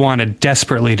you wanted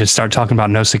desperately to start talking about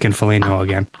Nosek and Foligno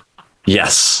again.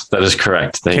 Yes, that is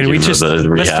correct. Thank you for the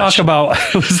rehash.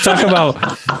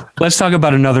 Let's talk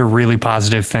about another really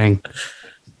positive thing.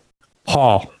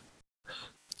 Hall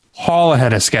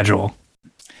ahead of schedule.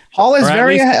 Hall is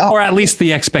or at least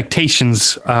the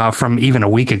expectations from even a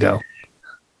week ago.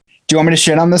 Do you want me to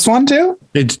shit on this one too?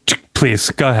 Please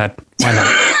go ahead. Why not?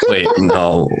 Wait,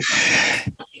 no.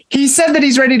 He said that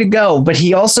he's ready to go, but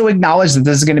he also acknowledged that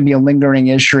this is going to be a lingering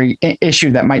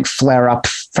issue that might flare up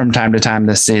from time to time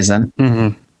this season.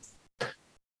 Mm-hmm.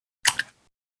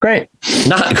 Great.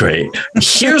 Not great.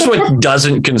 Here's what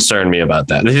doesn't concern me about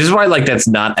that. This is why that's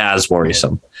not as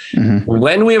worrisome. Mm-hmm.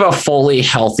 When we have a fully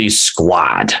healthy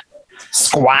squad.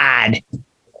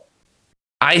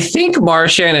 I think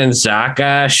Marchand and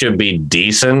Zacha should be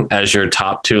decent as your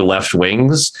top two left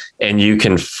wings, and you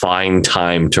can find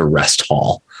time to rest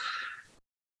Hall.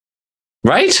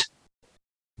 Right?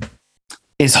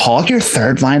 Is Hall your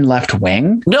third line left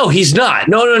wing? No, he's not.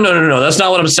 No. That's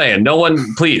not what I'm saying. No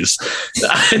one, please.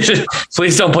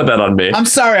 Please don't put that on me. I'm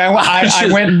sorry. I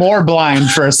went more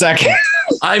blind for a second.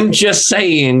 I'm just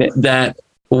saying that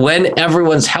when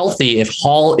everyone's healthy, if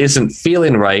Hall isn't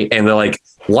feeling right and they're like,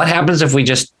 what happens if we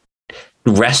just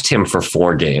rest him for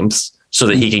 4 games so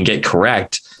that he can get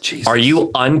correct? Jesus. Are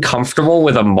you uncomfortable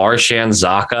with a Marchand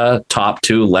Zacha top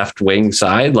 2 left wing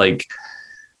side?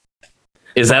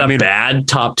 Is that a bad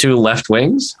top 2 left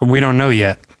wings? We don't know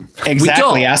yet.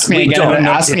 Exactly. Ask me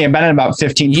about it about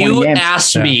 15, 20 you games. You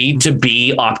asked me to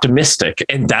be optimistic,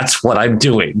 and that's what I'm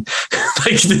doing.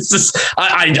 This is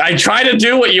I try to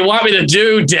do what you want me to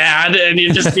do, Dad, and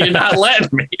you're not letting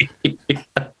me.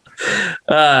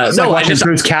 It's No, like watching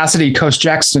Bruce Cassidy coach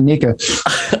Jack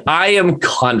Stanika. I am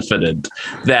confident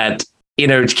that in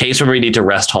a case where we need to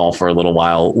rest Hall for a little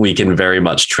while, we can very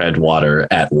much tread water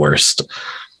at worst.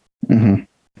 Mm-hmm.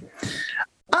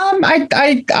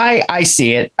 I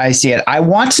see it. I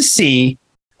want to see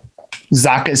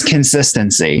Zaka's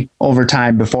consistency over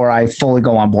time before I fully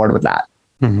go on board with that.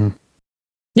 Mm-hmm.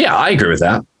 Yeah, I agree with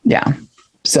that. Yeah.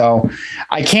 So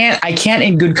I can't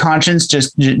in good conscience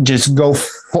just go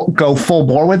full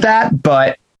bore with that,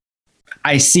 but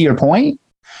I see your point.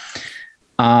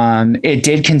 It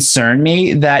did concern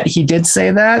me that he did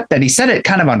say that he said it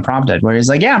kind of unprompted, where he's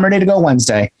like, yeah, I'm ready to go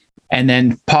Wednesday. And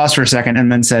then paused for a second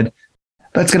and then said,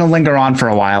 that's going to linger on for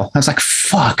a while. I was like,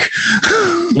 fuck.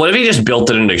 What if he just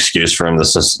built in an excuse for him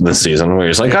this season where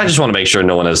he's like, I just want to make sure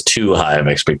no one has too high of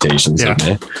expectations of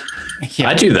me. Yeah.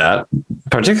 I do that,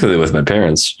 particularly with my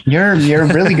parents. You're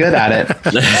really good at it.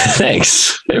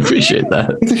 Thanks. I appreciate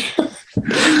that.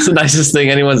 It's the nicest thing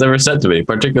anyone's ever said to me,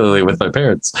 particularly with my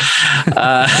parents.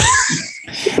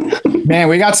 Man,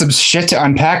 we got some shit to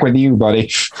unpack with you, buddy.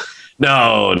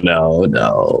 No,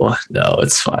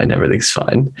 it's fine. Everything's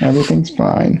fine.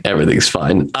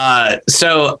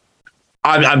 So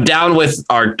I'm down with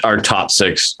our top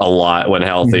six a lot when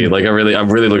healthy. Mm-hmm. Like I'm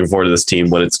really looking forward to this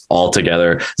team when it's all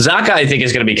together. Zaka, I think,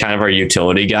 is going to be kind of our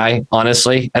utility guy,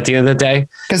 honestly, at the end of the day.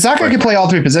 Because Zaka can play all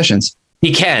three positions.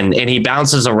 He can, and he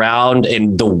bounces around,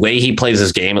 and the way he plays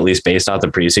his game, at least based off the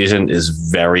preseason, is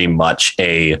very much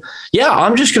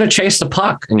I'm just going to chase the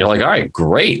puck. And you're like, all right,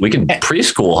 great. We can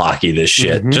preschool hockey this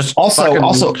shit. Mm-hmm. Just also,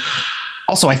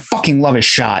 I fucking love his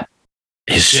shot.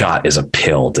 His shot is a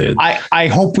pill, dude. I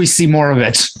hope we see more of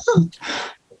it.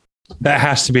 That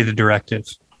has to be the directive.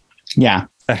 Yeah.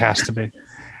 That has to be.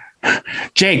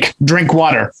 Jake, drink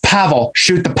water. Pavel,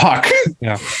 shoot the puck.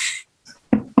 Yeah.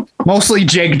 Mostly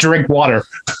Jake, drink water.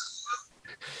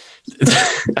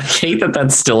 I hate that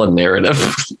that's still a narrative.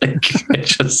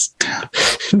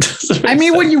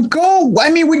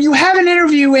 When you have an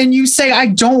interview and you say, I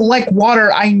don't like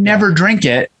water, I never drink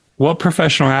it. What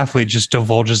professional athlete just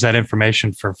divulges that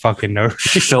information for fucking no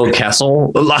reason? Phil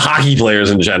Kessel, hockey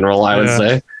players in general, I would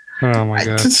say. Oh my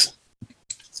God.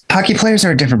 Hockey players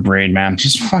are a different breed, man.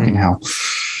 Just fucking hell.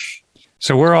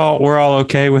 So we're all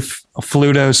okay with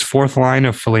Fluto's fourth line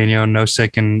of Foligno,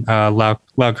 Nosek, and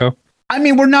Lauko. I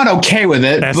mean, we're not okay with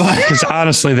it, because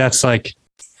honestly, that's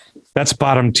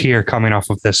bottom tier coming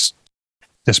off of this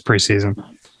preseason.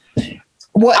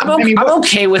 Well, I'm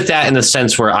okay with that in the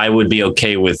sense where I would be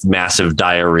okay with massive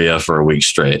diarrhea for a week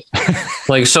straight.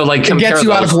 It gets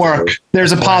you out of work.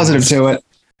 There's a positive to it.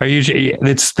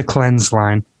 It's the cleanse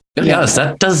line. Yes,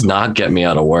 that does not get me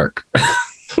out of work.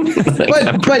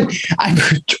 but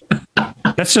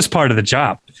that's just part of the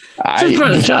job. I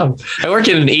work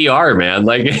in an ER, man.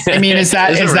 Is that anything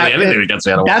that gets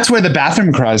me out of work? That's where the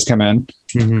bathroom cries come in.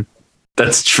 Mm-hmm.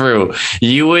 That's true.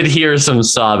 You would hear some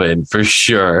sobbing for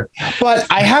sure. But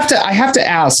I have to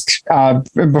ask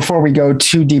before we go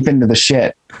too deep into the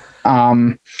shit.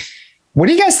 What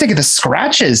do you guys think of the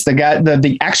scratches?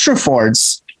 The extra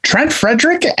forwards, Trent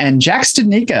Frederick and Jack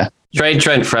Studnicka. Trade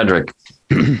Trent Frederick.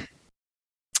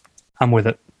 I'm with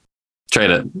it. Trade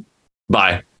it.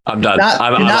 Bye. I'm done.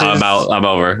 I'm out.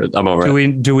 I'm over.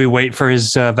 Do we wait for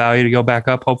his value to go back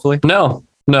up? Hopefully. No.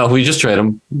 We just trade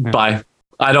him. Yeah. Bye.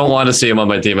 I don't want to see him on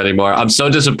my team anymore. I'm so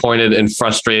disappointed and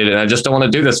frustrated, and I just don't want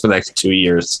to do this for the next 2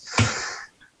 years.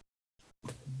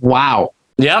 Wow.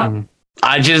 Yep.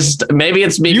 Maybe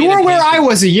it's me. You were where I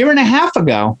was a year and a half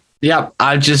ago. Yep.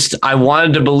 I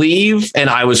wanted to believe, and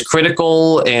I was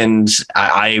critical, and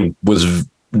I was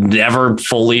never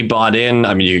fully bought in.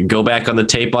 I mean, you can go back on the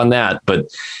tape on that,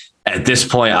 but at this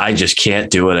point, I just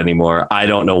can't do it anymore. I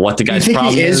don't know what the guy's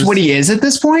problem is. He is what he is at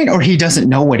this point, or he doesn't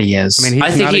know what he is? I mean,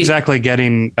 he's not exactly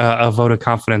getting a vote of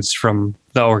confidence from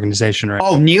the organization, right?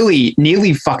 Oh,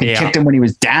 Neely fucking kicked him when he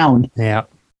was down. Yeah.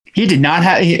 He did not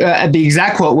have, the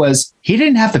exact quote was, he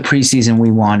didn't have the preseason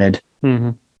we wanted.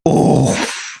 Mm-hmm. Oh.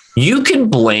 You can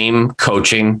blame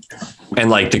coaching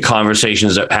and the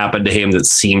conversations that happened to him that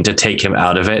seemed to take him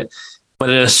out of it. But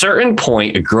at a certain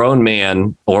point, a grown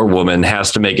man or woman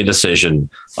has to make a decision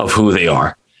of who they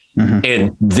are. Mm-hmm.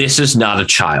 And this is not a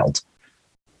child.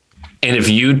 And if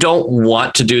you don't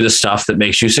want to do the stuff that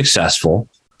makes you successful,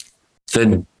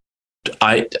 then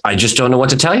I just don't know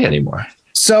what to tell you anymore.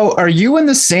 So are you in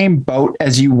the same boat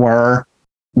as you were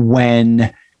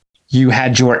when you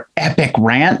had your epic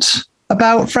rant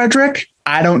about Frederick?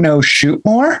 I don't know, shoot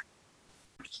more?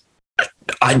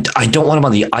 I don't want him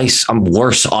on the ice. I'm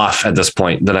worse off at this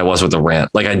point than I was with the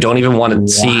rant. I don't even want to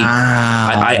see.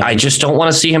 I just don't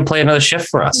want to see him play another shift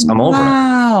for us. I'm over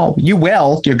it. You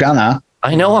will. You're gonna.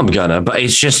 I know I'm gonna, but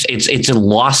it's just it's a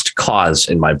lost cause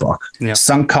in my book. Yeah.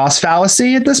 Sunk cost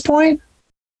fallacy at this point.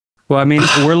 Well, I mean,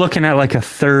 we're looking at like a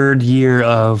third year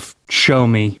of show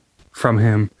me from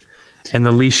him, and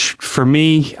the leash for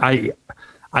me, I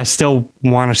still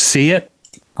want to see it.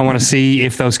 I want to see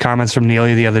if those comments from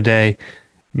Neely the other day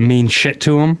mean shit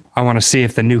to him. I want to see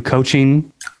if the new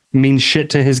coaching means shit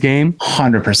to his game.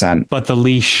 100%. But the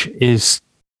leash is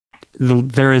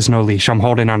there is no leash. I'm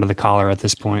holding onto the collar at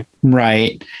this point.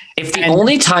 Right. If the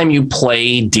only time you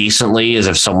play decently is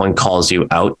if someone calls you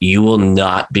out, you will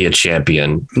not be a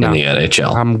champion in the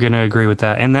NHL. I'm gonna agree with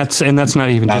that, and that's not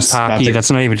even just hockey. That's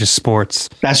not even just sports.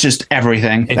 That's just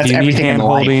everything. If that's you need everything hand in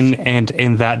life. holding and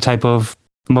in that type of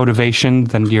motivation,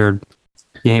 then you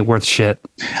ain't worth shit.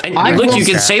 And look, you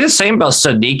can say the same about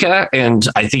Studnicka, and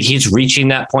I think he's reaching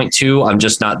that point too. I'm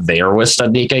just not there with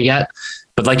Studnicka yet.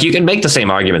 But like, you can make the same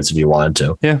arguments if you wanted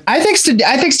to. Yeah, I think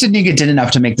Studnicka did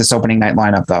enough to make this opening night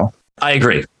lineup, though. I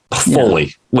agree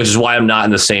fully, which is why I'm not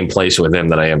in the same place with him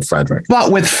that I am Frederick.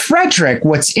 But with Frederick,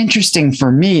 what's interesting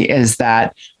for me is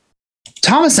that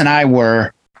Thomas and I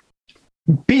were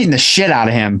beating the shit out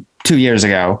of him 2 years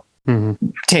ago,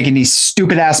 taking these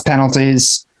stupid ass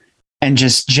penalties and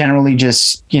just generally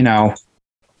just,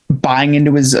 buying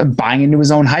into his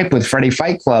own hype with Freddie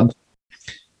Fight Club.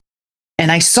 And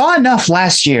I saw enough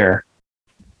last year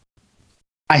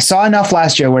where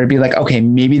it'd be like, okay,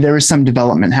 maybe there was some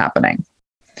development happening.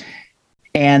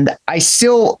 And I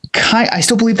still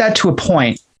believe that to a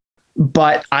point,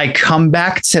 but I come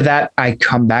back to that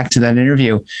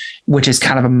interview, which is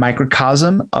kind of a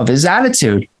microcosm of his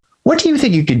attitude. What do you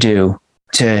think you could do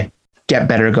to get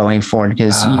better going forward?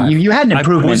 Because you had an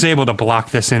improvement. I was able to block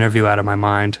this interview out of my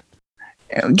mind.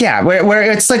 Yeah, where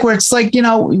it's like, what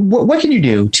can you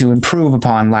do to improve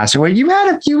upon last year? Where you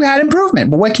had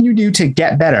improvement, but what can you do to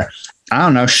get better? I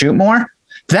don't know, shoot more.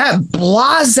 That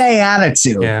blasé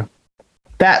attitude. Yeah.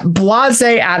 That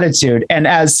blasé attitude. And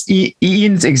as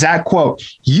Ian's exact quote,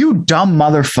 "You dumb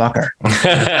motherfucker."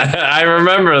 I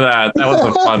remember that. That was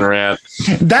a fun rant.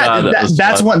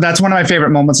 That's one of my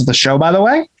favorite moments of the show, by the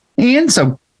way, Ian.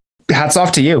 So hats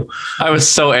off to you. I was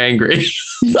so angry.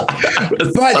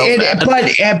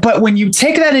 But when you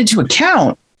take that into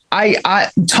account,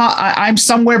 I'm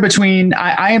somewhere between.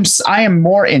 I am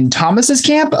more in Thomas's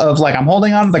camp of like, I'm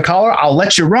holding on to the collar. I'll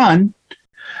let you run,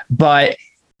 but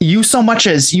you so much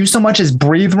as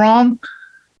breathe wrong,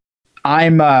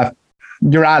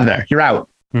 you're out of there. You're out.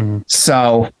 Mm-hmm.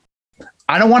 So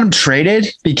I don't want him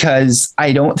traded because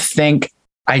I don't think.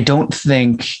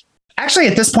 Actually,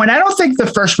 at this point, I don't think the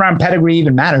first round pedigree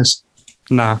even matters.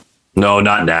 Nah. No,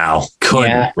 not now.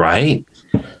 Couldn't, right?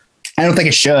 I don't think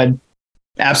it should.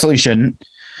 Absolutely shouldn't.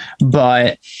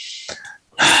 But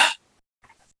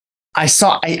I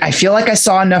feel like I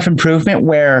saw enough improvement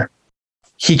where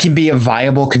he can be a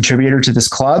viable contributor to this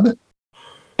club,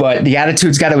 but the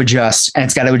attitude's got to adjust, and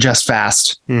it's got to adjust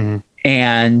fast. Mm-hmm.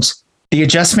 And the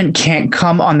adjustment can't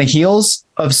come on the heels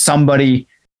of somebody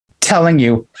telling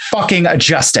you fucking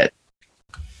adjust it.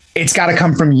 It's got to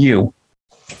come from you.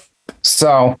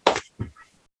 So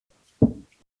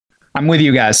I'm with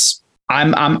you guys.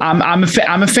 I'm a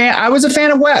fan. I was a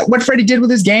fan of what Freddie did with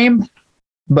his game,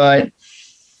 but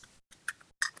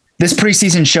this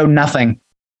preseason showed nothing.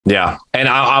 Yeah. And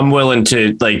I'm willing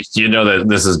to, that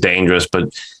this is dangerous,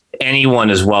 but anyone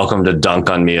is welcome to dunk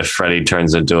on me if Freddie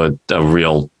turns into a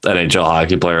real NHL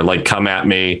hockey player. Like, come at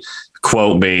me,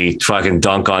 quote me, fucking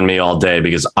dunk on me all day,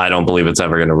 because I don't believe it's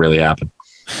ever going to really happen.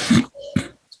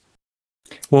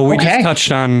 Well, we just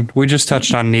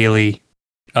touched on Neely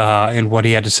and what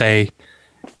he had to say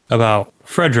about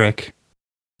Frederick.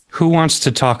 Who wants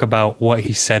to talk about what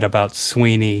he said about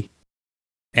Sweeney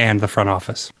and the front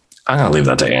office? I'm going to leave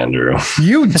that to Andrew.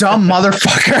 You dumb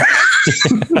motherfucker.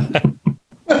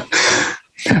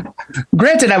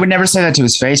 Granted, I would never say that to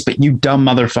his face, but you dumb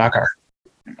motherfucker.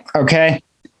 Okay?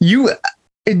 The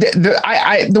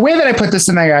way that I put this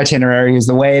in the itinerary is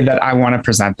the way that I want to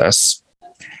present this.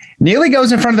 Neely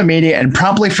goes in front of the media and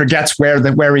promptly forgets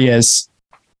where he is.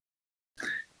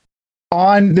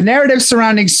 On the narrative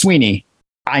surrounding Sweeney,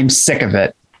 I'm sick of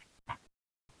it.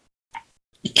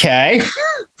 Okay.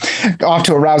 Off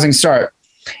to a rousing start.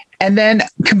 And then,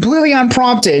 completely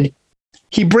unprompted,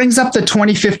 he brings up the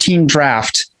 2015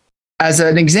 draft as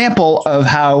an example of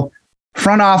how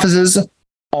front offices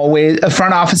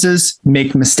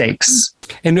make mistakes.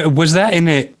 And was that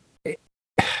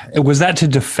to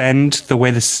defend the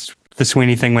way the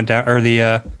Sweeney thing went down, or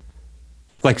the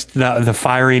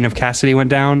firing of Cassidy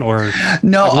went down, or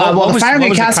no? What was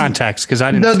the context? Because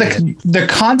I didn't. The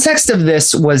context of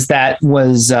this was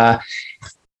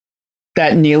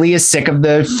that Neely is sick of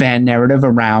the fan narrative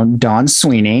around Don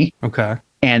Sweeney. Okay.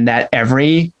 And that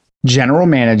every general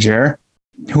manager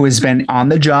who has been on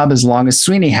the job as long as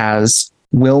Sweeney has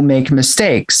will make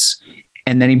mistakes.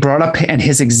 And then he brought up, and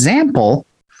his example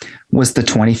was the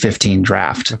 2015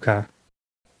 draft. Okay.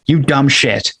 You dumb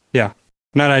shit. Yeah.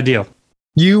 Not ideal.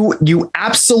 You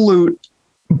absolute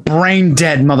brain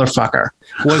dead motherfucker.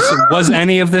 Was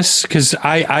any of this, because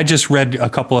I just read a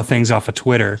couple of things off of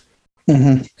Twitter.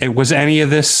 Mm-hmm. It was any of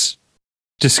this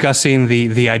discussing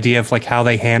the idea of like how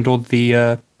they handled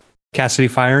the Cassidy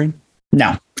firing?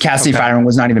 No, Cassidy firing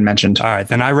was not even mentioned. All right,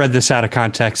 then I read this out of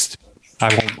context.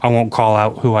 I won't call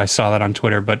out who I saw that on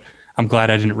Twitter, but I'm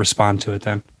glad I didn't respond to it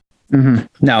then.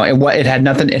 Mm-hmm. No, it had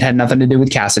nothing. It had nothing to do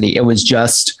with Cassidy. It was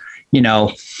just, if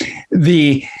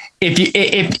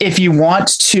you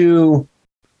want to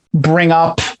bring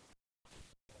up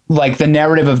like the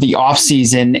narrative of the off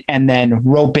season and then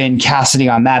rope in Cassidy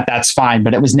on that, that's fine.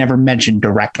 But it was never mentioned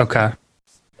directly. Okay.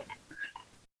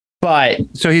 But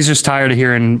so he's just tired of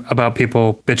hearing about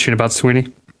people bitching about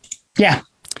Sweeney. Yeah,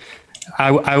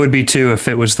 I would be too if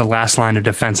it was the last line of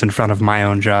defense in front of my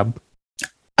own job.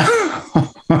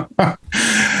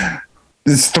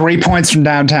 It's 3 points from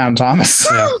downtown, Thomas.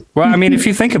 Yeah. Well, I mean, if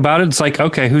you think about it, it's like,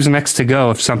 okay, who's next to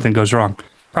go if something goes wrong?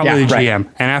 Probably the GM.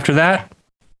 Right. And after that,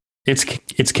 it's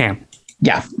Cam.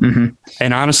 Yeah. Mm-hmm.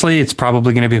 And honestly, it's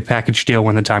probably going to be a package deal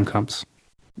when the time comes.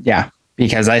 Yeah.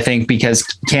 Because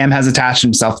Cam has attached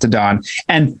himself to Don.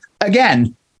 And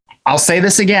again, I'll say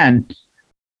this again.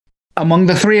 Among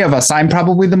the three of us, I'm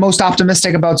probably the most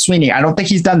optimistic about Sweeney. I don't think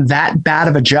he's done that bad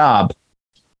of a job.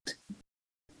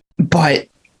 But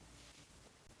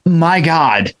my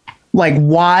God, like,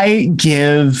 why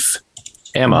give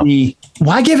ammo?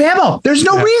 Why give ammo? There's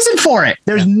no reason for it.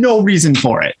 There's no reason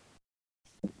for it.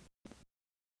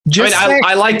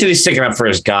 I like that he's sticking up for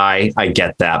his guy. I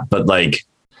get that, but like,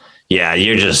 yeah,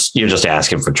 you're just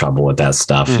asking for trouble with that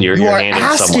stuff. You're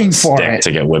handing someone a stick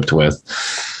to get whipped with.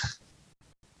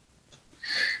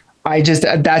 That's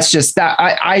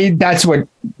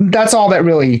all that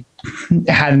really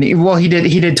had me. Well, he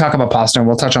did talk about pasta, and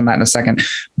we'll touch on that in a second.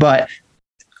 But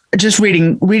just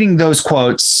reading those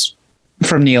quotes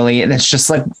from Neely, and it's just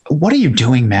like, what are you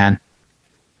doing, man?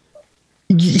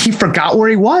 He forgot where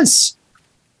he was.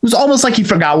 It was almost like he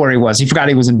forgot where he was. He forgot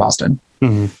he was in Boston.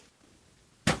 Mm-hmm.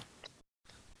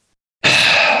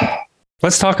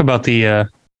 Let's talk about the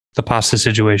pasta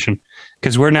situation,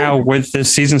 because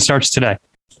this season starts today.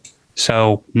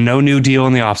 So no new deal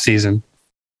in the offseason,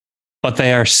 but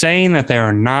they are saying that they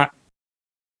are not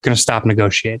going to stop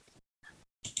negotiating.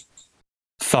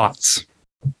 Thoughts?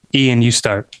 Ian, you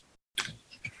start.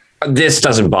 This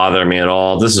doesn't bother me at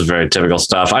all. This is very typical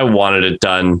stuff. I wanted it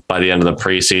done by the end of the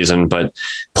preseason, but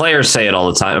players say it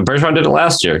all the time. And Bergeron did it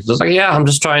last year. It's like, yeah, I'm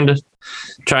just trying to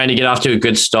get off to a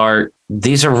good start.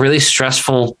 These are really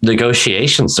stressful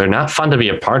negotiations. They're not fun to be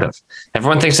a part of.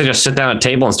 Everyone thinks they just sit down at a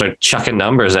table and start chucking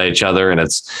numbers at each other, and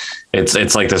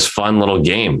it's like this fun little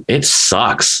game. It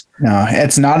sucks. No,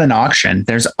 it's not an auction.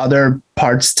 There's other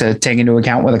parts to take into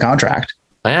account with a contract.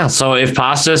 Yeah. So if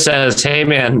Pasta says, "Hey,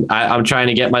 man, I'm trying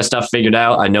to get my stuff figured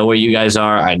out. I know where you guys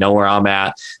are. I know where I'm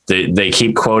at." They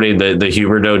keep quoting the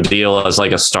Huberdeau deal as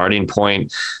like a starting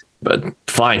point, but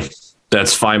fine.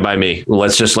 That's fine by me.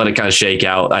 Let's just let it kind of shake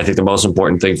out. I think the most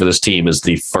important thing for this team is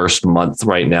the first month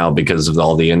right now because of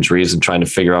all the injuries and trying to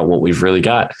figure out what we've really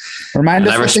got. Remind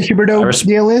us what the Huberdeau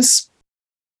deal is.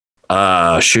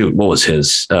 Shoot, what was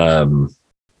his? Does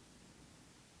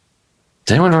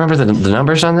anyone remember the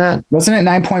numbers on that? Wasn't it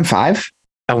 9.5?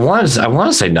 I want to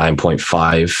say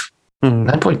 9.5,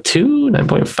 9.2,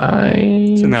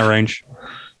 9.5. It's in that range.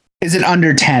 Is it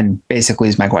under 10? Basically,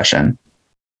 is my question.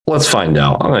 Let's find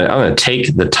out. I'm going to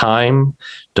take the time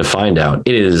to find out.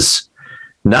 It is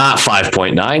not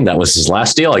 5.9. That was his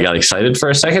last deal. I got excited for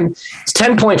a second. It's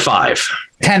 10.5.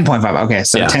 10.5. Okay,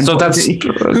 so yeah, 10. So that's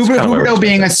Huberdeau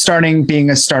being a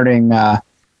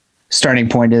starting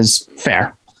point is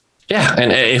fair. Yeah,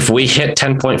 and if we hit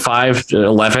 10.5,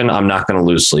 11, I'm not going to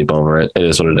lose sleep over it. It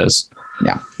is what it is.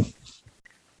 Yeah.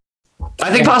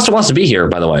 I think Pasta wants to be here,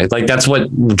 by the way. Like, that's what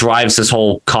drives this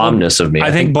whole calmness of me. I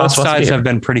think both sides have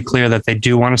been pretty clear that they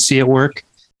do want to see it work.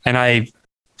 And I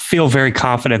feel very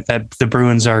confident that the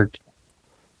Bruins are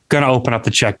going to open up the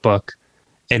checkbook.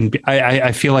 And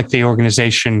I feel like the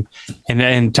organization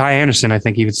and Ty Anderson, I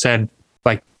think even said,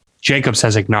 like, Jacobs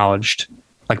has acknowledged,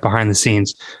 like, behind the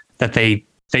scenes, that they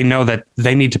know that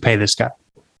they need to pay this guy.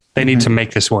 They need to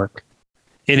make this work.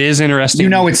 It is interesting. You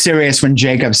know, it's serious when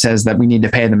Jacob says that we need to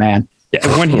pay the man.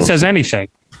 Yeah, when he says anything,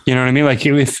 you know what I mean? Like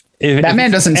if that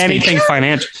man doesn't anything speak.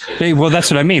 Financial, well,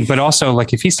 that's what I mean. But also,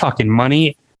 like, if he's talking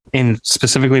money in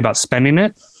specifically about spending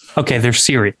it, okay, they're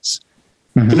serious.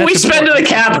 We spend the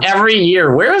cap every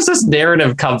year. Where does this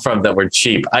narrative come from that we're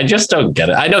cheap? I just don't get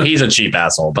it. I know he's a cheap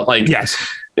asshole, but like, Yes,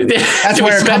 That's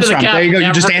where it comes from. There you go.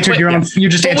 You just answered your own. You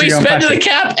just answered your own question. We spend the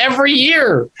cap every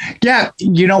year. Yeah,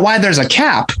 you know why there's a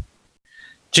cap?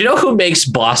 Do you know who makes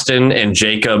Boston and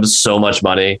Jacobs so much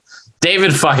money?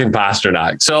 David fucking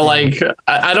Pasternak. So like,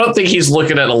 I don't think he's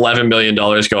looking at $11 million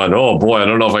going, oh boy, I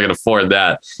don't know if I can afford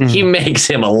that. He makes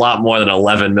him a lot more than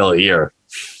 $11 million a year.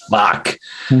 Fuck.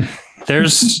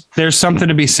 there's something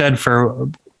to be said for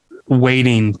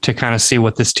waiting to kind of see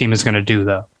what this team is going to do,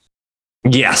 though.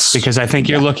 Yes, because I think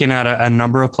you're looking at a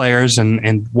number of players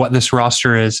and what this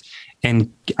roster is.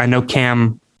 And I know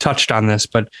Cam touched on this,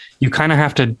 but you kind of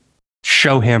have to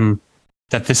show him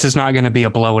that this is not going to be a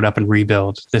blow it up and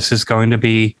rebuild. This is going to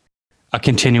be a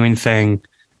continuing thing.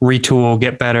 Retool,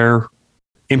 get better,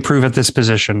 improve at this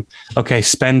position. Okay,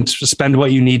 spend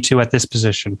what you need to at this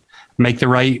position. Make the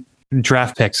right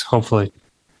draft picks, hopefully.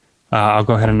 I'll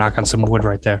go ahead and knock on some wood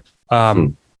right there.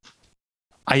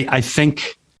 I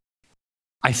think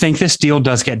this deal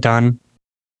does get done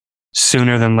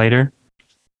sooner than later.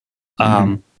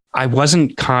 I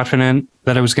wasn't confident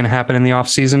that it was going to happen in the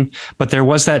offseason, but there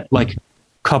was that like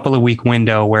couple of week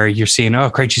window where you're seeing, oh,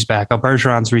 Krejci's back. Oh,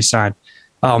 Bergeron's re-signed.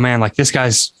 Oh man, like this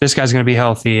guy's going to be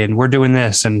healthy and we're doing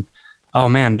this. And oh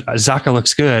man, Zacha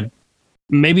looks good.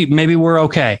 Maybe we're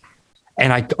okay.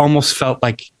 And I almost felt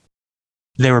like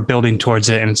they were building towards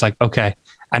it. And it's like, okay,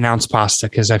 announce Pasta,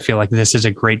 because I feel like this is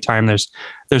a great time.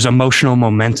 There's emotional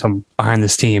momentum behind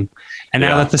this team. And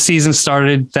now that the season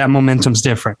started, that momentum's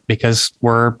different because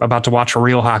we're about to watch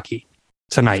real hockey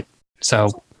tonight.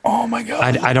 So, oh my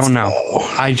God, I don't know.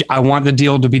 I want the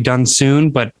deal to be done soon,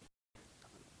 but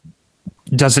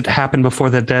does it happen before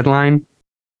the deadline?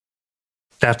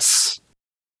 That's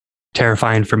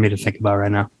terrifying for me to think about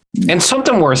right now. And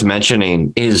something worth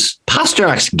mentioning is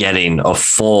Pasternak's getting a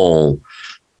full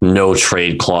no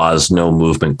trade clause, no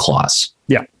movement clause.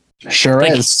 Yeah, sure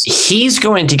is. He's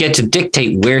going to get to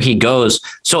dictate where he goes.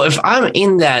 So if I'm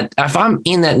in that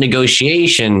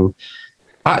negotiation,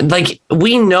 like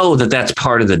we know that that's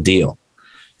part of the deal.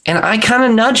 And I kind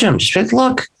of nudge him. Just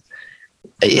like,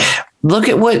 look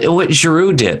at what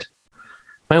Giroux did.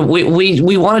 I mean,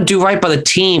 we want to do right by the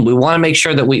team. We want to make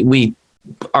sure that we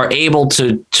are able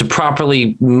to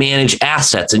properly manage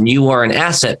assets, and you are an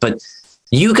asset. But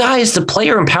you guys, the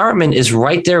player empowerment is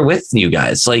right there with you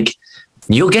guys. Like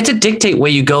you'll get to dictate where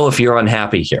you go if you're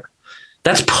unhappy here.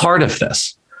 That's part of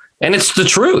this. And it's the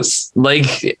truth.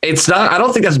 Like it's not, I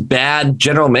don't think that's bad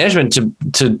general management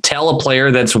to tell a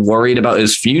player that's worried about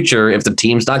his future if the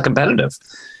team's not competitive.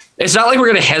 It's not like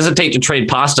we're going to hesitate to trade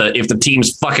Pasta if the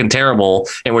team's fucking terrible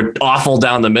and we're awful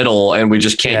down the middle and we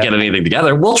just can't get anything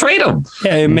together. We'll trade him.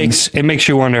 Yeah, it makes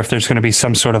you wonder if there's going to be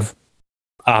some sort of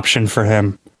option for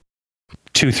him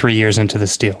 2-3 years into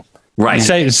this deal. Right.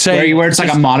 Say where it's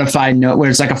like a modified no, where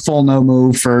it's like a full no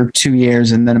move for 2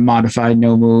 years and then a modified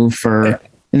no move for,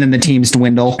 and then the teams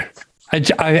dwindle.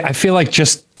 I feel like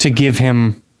just to give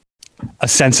him a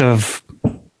sense of,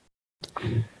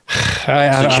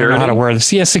 I don't know how to word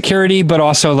this. Yeah, security, but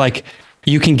also like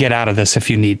you can get out of this if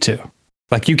you need to.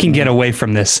 Like you can get away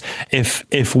from this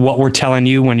if what we're telling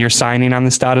you when you're signing on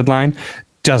this dotted line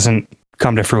doesn't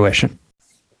come to fruition.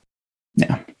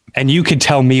 Yeah. And you could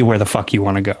tell me where the fuck you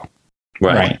want to go.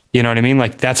 Right. You know what I mean?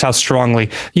 Like that's how strongly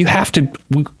you have to,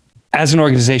 as an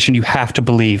organization, you have to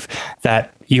believe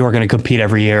that you are going to compete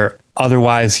every year.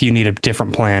 Otherwise, you need a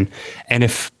different plan. And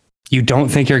if you don't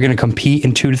think you're going to compete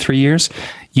in 2 to 3 years,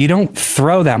 you don't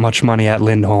throw that much money at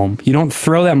Lindholm. You don't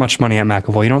throw that much money at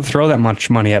McAvoy. You don't throw that much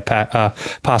money at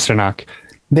Pasternak.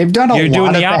 They've done You're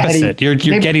doing the opposite. You're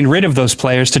getting rid of those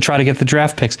players to try to get the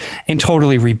draft picks and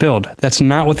totally rebuild. That's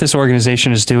not what this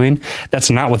organization is doing. That's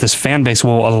not what this fan base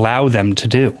will allow them to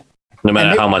do. No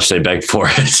matter how much they beg for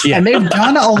it. Yeah. And they've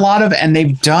done a lot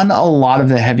of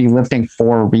the heavy lifting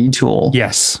for retool.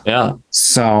 Yes. Yeah.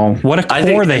 So what a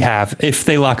core they have if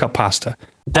they lock up Pasta.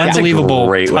 That's unbelievable. A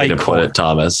great way to put it,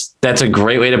 Thomas. That's a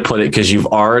great way to put it because you've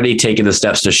already taken the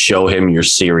steps to show him you're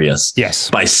serious. Yes.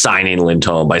 By signing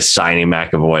Lindholm, by signing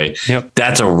McAvoy. Yep.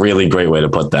 That's a really great way to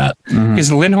put that. Because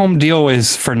the Lindholm deal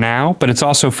is for now, but it's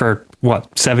also for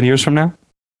 7 years from now?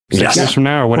 6 years from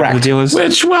now, or whatever the deal is.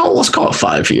 Which, well, let's call it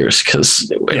 5 years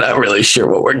because we're not really sure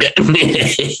what we're getting.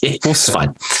 It's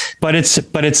fine, but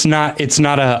it's not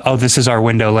a this is our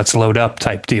window, let's load up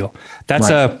type deal. That's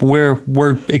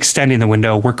we're extending the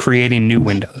window, we're creating new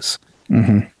windows.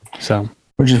 Mm-hmm. So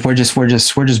we're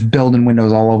just building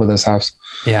windows all over this house.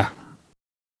 Yeah,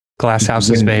 glass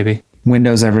houses, baby.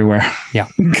 Windows everywhere. Yeah.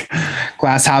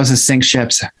 Glass houses sink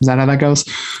ships. Is that how that goes?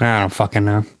 I don't fucking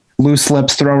know. Loose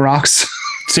lips throw rocks.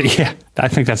 So, yeah, I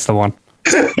think that's the one.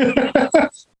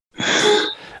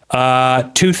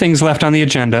 2 things left on the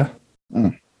agenda.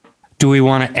 Do we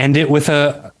want to end it with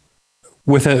an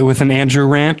Andrew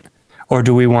rant, or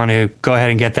do we want to go ahead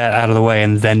and get that out of the way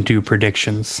and then do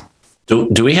predictions?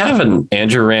 Do we have an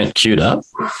Andrew rant queued up?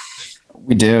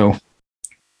 We do.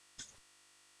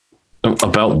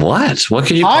 About what? What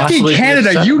could you Hockey possibly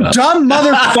Canada, you about? dumb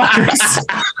motherfuckers.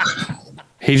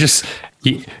 You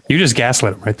just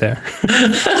gaslit him right there.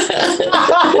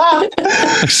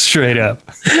 Straight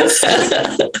up.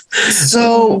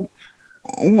 So,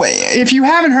 if you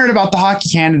haven't heard about the Hockey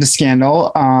Canada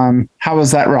scandal, how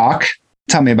was that rock?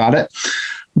 Tell me about it.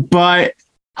 But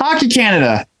Hockey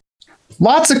Canada,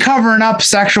 lots of covering up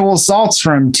sexual assaults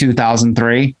from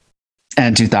 2003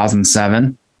 and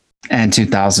 2007 and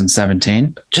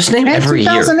 2017. Just name and every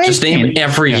year. Just name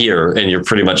every Yeah. year, and you're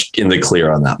pretty much in the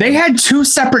clear on that. They had 2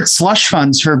 separate slush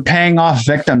funds for paying off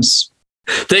victims.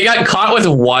 They got caught with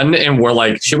one, and we're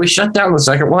like, should we shut down the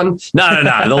second one? No.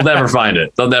 They'll never find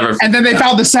it. They'll never. And then they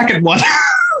found the second one.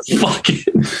 Fucking.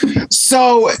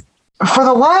 So for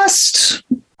the last,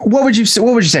 what would you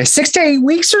say, 6 to 8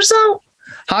 weeks or so,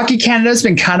 Hockey Canada has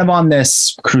been kind of on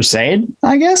this crusade,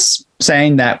 I guess,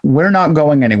 saying that we're not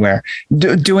going anywhere,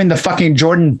 doing the fucking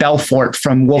Jordan Belfort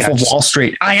from Wolf of Wall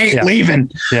Street. I ain't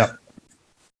leaving. Yeah.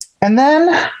 And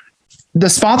then the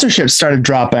sponsorships started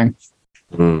dropping.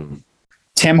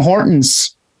 Tim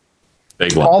Hortons,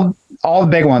 Big one. all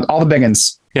the big ones, all the big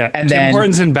ones. Yeah. And Tim then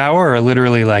Hortons and Bauer are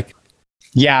literally like,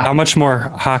 yeah. how much more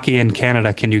hockey in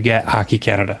Canada can you get? Hockey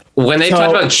Canada. When they talked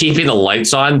about keeping the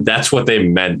lights on, that's what they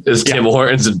meant, is Tim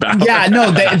Hortons and Bauer. Yeah,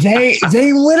 no,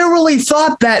 they literally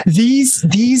thought that these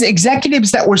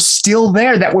executives that were still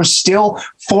there, that were still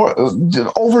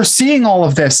overseeing all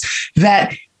of this,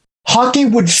 that hockey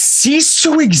would cease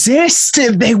to exist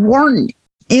if they weren't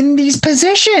in these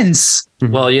positions.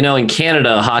 Well, in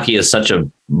Canada, hockey is such a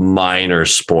minor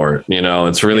sport.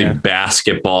 It's really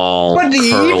basketball, But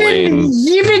curling.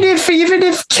 even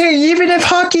if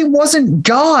hockey wasn't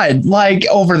God, like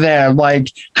over there, like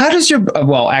how does your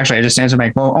actually I just answered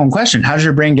my own question. How does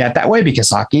your brain get that way? Because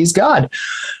hockey is God.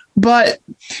 But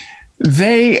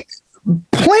they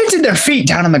planted their feet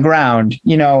down on the ground.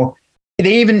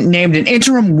 They even named an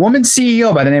interim woman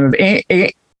CEO by the name of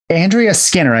Andrea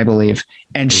Skinner, I believe.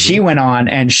 And she went on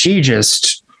and she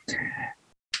just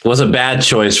was a bad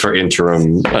choice for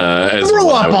interim. Threw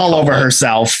up all over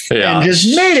herself and just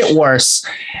made it worse.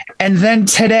 And then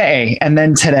today,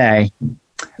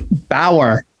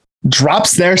 Bauer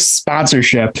drops their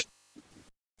sponsorship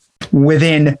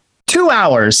within 2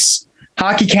 hours.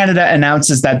 Hockey Canada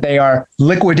announces that they are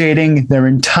liquidating their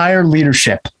entire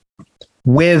leadership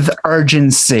with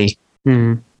urgency.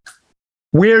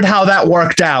 Weird how that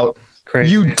worked out.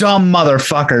 Crazy. You dumb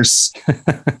motherfuckers.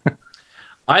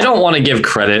 I don't want to give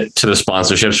credit to the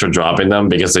sponsorships for dropping them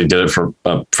because they did it for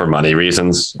money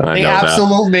reasons. They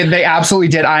absolutely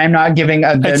did. I am not giving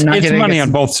it's money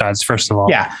on both sides, first of all.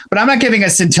 Yeah, but I'm not giving a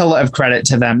scintilla of credit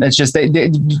to them. It's just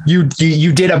you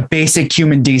did a basic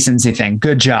human decency thing.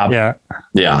 Good job.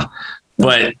 Yeah.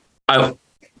 But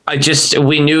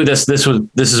we knew this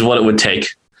is what it would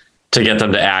take to get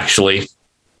them to actually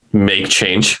make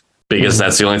change, because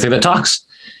that's the only thing that talks.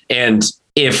 And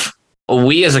if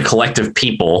we as a collective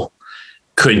people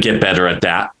could get better at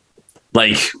that,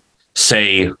 like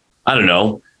say, I don't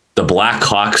know, the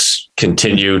Blackhawks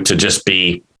continue to just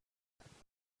be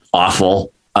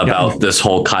awful about this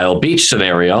whole Kyle Beach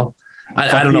scenario.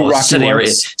 I don't know. Scenario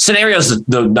is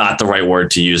not the right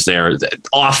word to use there.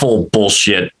 Awful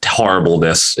bullshit,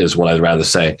 horribleness is what I'd rather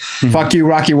say. Fuck you,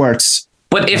 Rocky Works.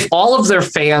 But if all of their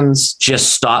fans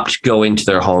just stopped going to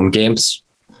their home games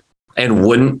and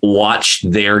wouldn't watch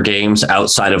their games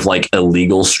outside of like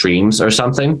illegal streams or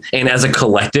something, and as a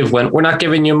collective went, we're not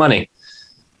giving you money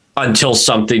until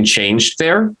something changed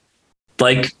there,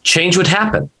 like change would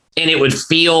happen. And it would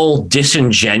feel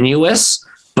disingenuous,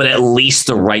 but at least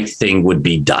the right thing would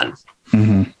be done.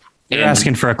 You're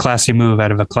asking for a classy move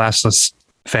out of a classless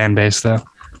fan base, though.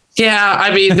 Yeah,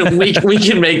 I mean, we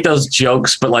can make those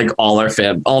jokes, but like all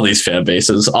these fan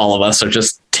bases, all of us are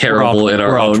just terrible in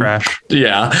our own trash.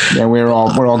 Yeah, we're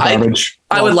all garbage.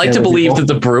 I would like to believe that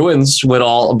the Bruins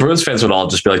fans would all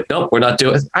just be like, nope, we're not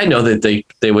doing it. I know that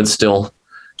they would still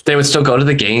go to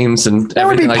the games and there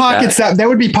would be everything pockets like that. There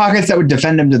would be pockets that would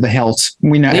defend them to the hilt.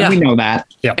 We know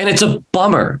that. Yeah. And it's a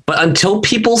bummer, but until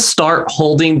people start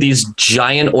holding these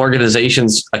giant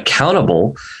organizations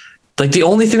accountable, like the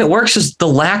only thing that works is the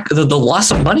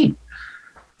loss of money.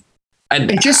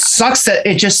 It just sucks that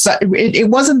it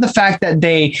wasn't the fact that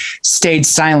they stayed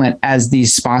silent as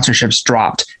these sponsorships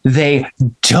dropped. They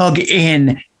dug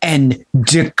in and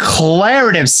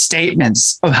declarative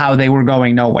statements of how they were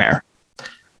going nowhere.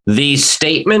 The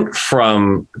statement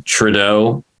from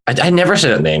Trudeau, I never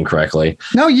said that name correctly.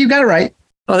 No, you got it right.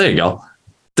 Oh, there you go.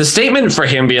 The statement for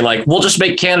him being like, we'll just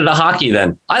make Canada hockey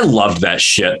then. I loved that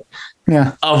shit.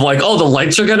 Yeah. Of like, oh, the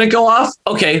lights are going to go off.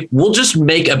 Okay, we'll just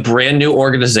make a brand new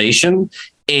organization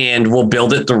and we'll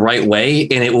build it the right way.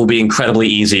 And it will be incredibly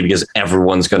easy because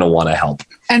everyone's going to want to help.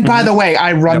 And by the way,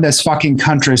 I run this fucking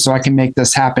country so I can make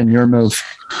this happen. Your move.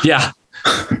 Yeah.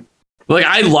 Like,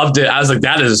 I loved it. I was like,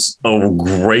 that is a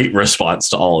great response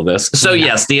to all of this. So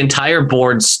yes, the entire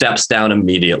board steps down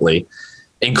immediately,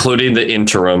 including the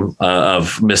interim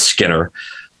of Miss Skinner.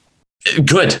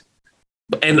 Good.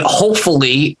 And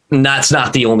hopefully that's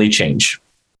not the only change.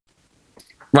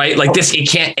 Right? Like this, it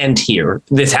can't end here.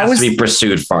 This has to be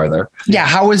pursued farther. Yeah.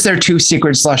 How is there 2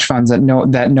 secret slush funds that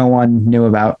no one knew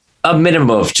about? A minimum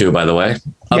of 2, by the way.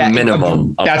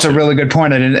 Minimum. That's a really good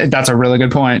point. That's a really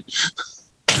good point.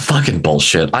 Fucking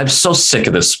bullshit. I'm so sick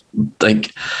of this.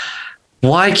 Like,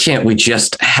 why can't we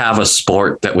just have a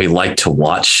sport that we like to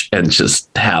watch and just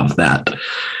have that?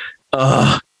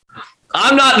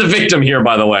 I'm not the victim here,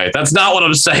 by the way. That's not what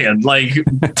I'm saying. Like,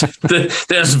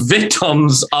 there's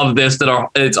victims of this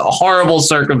it's horrible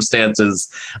circumstances.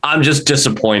 I'm just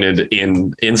disappointed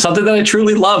in something that I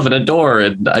truly love and adore.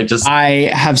 And I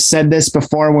have said this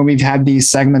before when we've had these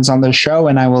segments on the show,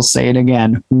 and I will say it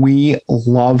again. We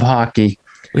love hockey.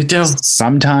 We do.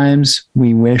 Sometimes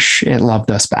we wish it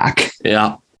loved us back.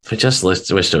 Yeah. I just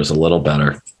wish it was a little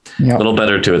better. Yep. A little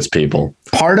better to its people.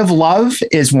 Part of love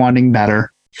is wanting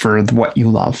better for what you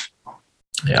love.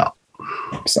 Yeah.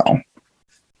 So.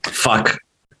 Fuck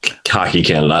Hockey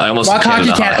Canada. I almost fuck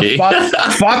Hockey Canada.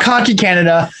 Fuck Hockey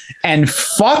Canada. And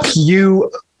fuck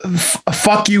you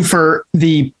for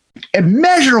the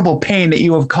immeasurable pain that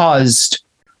you have caused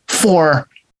for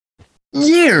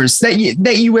years that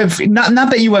you have not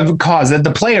that you have caused, that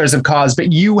the players have caused,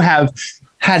 but you have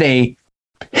had a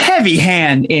heavy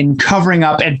hand in covering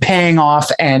up and paying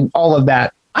off and all of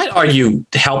that. I'd argue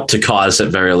help to cause at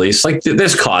very least. Like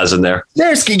there's cause in there.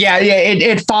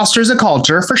 It fosters a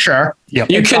culture for sure.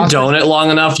 Yep. You condone it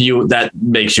long enough, that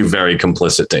makes you very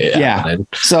complicit to it. Yeah.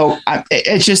 So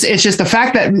it's just the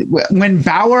fact that when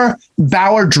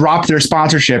Bauer dropped their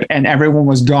sponsorship and everyone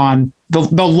was gone,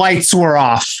 the lights were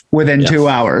off within 2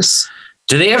 hours.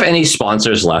 Do they have any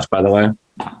sponsors left, by the way?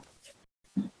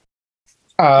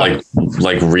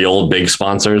 Like real big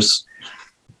sponsors?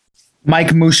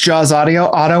 Mike Moose Jaw's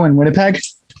Auto in Winnipeg.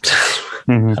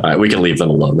 Mm-hmm. All right, we can leave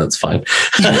them alone. That's fine.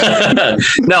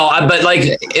 No, but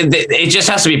like it just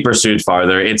has to be pursued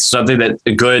farther. It's something that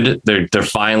good. They're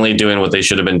finally doing what they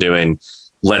should have been doing.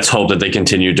 Let's hope that they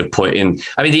continue to put in.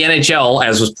 I mean, the NHL,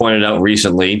 as was pointed out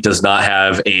recently, does not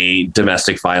have a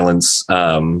domestic violence.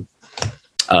 I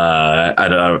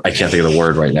can't think of the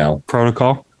word right now.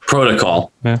 Protocol.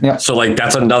 Yeah. So like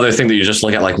that's another thing that you just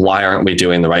look at. Like, why aren't we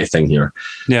doing the right thing here?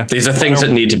 Yeah. These are things that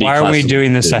need to be. Why aren't we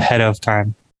doing this ahead of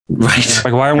time? Right.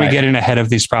 Like, why aren't we getting ahead of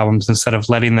these problems instead of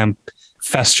letting them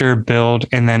fester, build,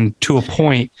 and then to a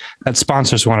point that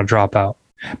sponsors want to drop out?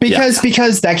 Because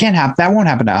that can't happen. That won't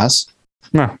happen to us.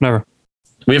 No, never.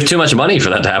 We have too much money for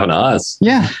that to happen to us.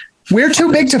 Yeah. We're too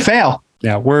big to fail.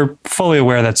 Yeah. We're fully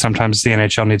aware that sometimes the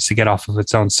NHL needs to get off of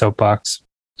its own soapbox.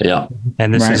 Yeah.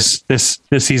 And this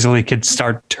easily could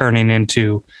start turning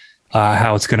into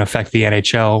how it's going to affect the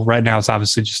NHL. Right now, it's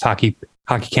obviously just Hockey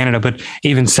Canada. But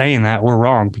even saying that, we're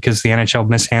wrong because the NHL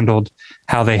mishandled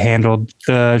how they handled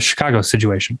the Chicago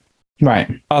situation.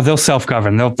 Right. Oh, they'll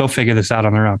self-govern. They'll figure this out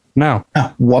on their own. No.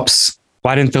 Oh, whoops.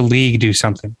 Why didn't the league do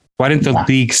something? Why didn't the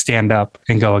league stand up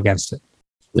and go against it?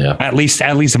 Yeah. At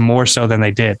least more so than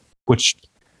they did. Which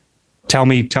tell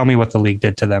me what the league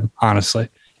did to them, honestly.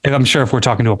 I'm sure if we're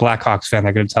talking to a Blackhawks fan,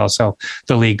 they're going to tell us, oh,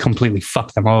 the league completely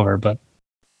fucked them over. But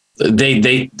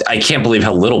I can't believe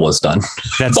how little was done.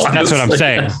 That's what I'm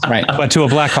saying. Right. But to a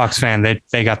Blackhawks fan,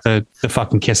 they got the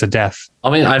fucking kiss of death.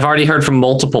 I mean, I've already heard from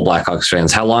multiple Blackhawks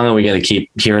fans. How long are we going to keep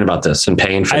hearing about this and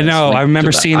paying for I this? know. I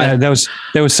remember seeing that.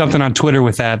 There was something on Twitter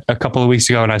with that a couple of weeks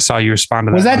ago, and I saw you respond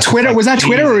to that. Was that Twitter? Was that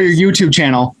Twitter or your YouTube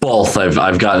channel? Both. I've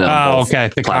gotten on both okay.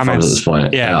 The platforms comments at this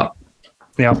point. Yeah.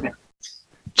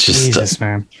 Just, Jesus,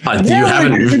 man. You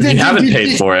haven't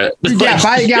paid for it. I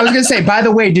was gonna say. By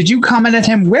the way, did you comment at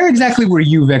him? Where exactly were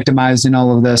you victimized in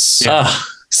all of this?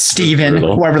 Steven,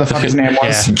 whoever the fuck his name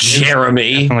was. Yeah.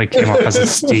 Jeremy. Only came off as a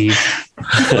Steve.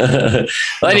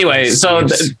 Anyway, so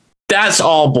that's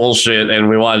all bullshit. And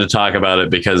we wanted to talk about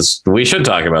it because we should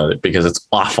talk about it because it's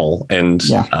awful. And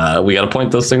we got to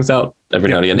point those things out every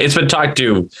now and again. It's been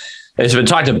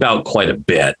talked about quite a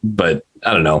bit, but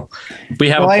I don't know. We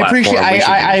have. Well,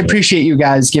 I appreciate you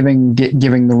guys giving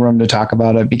the room to talk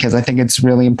about it because I think it's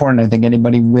really important. I think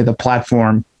anybody with a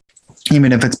platform,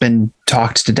 even if it's been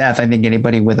talked to death, I think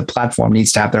anybody with a platform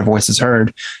needs to have their voices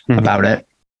heard about it.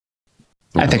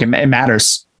 I think it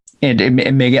matters.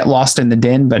 It may get lost in the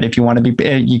din, but if you want to be,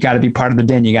 you got to be part of the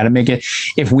din. You got to make it.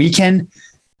 If we can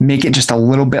make it just a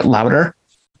little bit louder,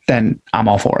 then I'm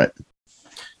all for it.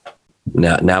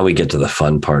 Now we get to the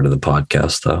fun part of the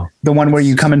podcast, though. The one where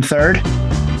you come in third?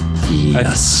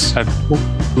 Yes.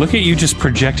 Look at you just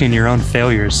projecting your own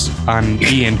failures on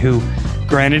Ian, who,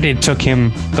 granted, it took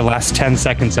him the last 10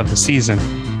 seconds of the season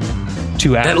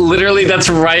to act. That's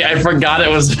right. I forgot it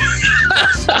was.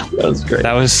 That was great.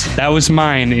 That was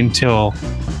mine until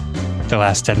the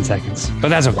last 10 seconds. But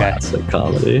that's okay. Classic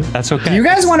comedy. That's okay. Do you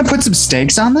guys want to put some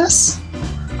stakes on this?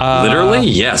 Literally,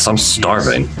 yes. I'm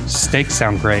starving. Steaks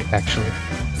sound great, actually.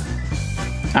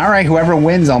 All right, whoever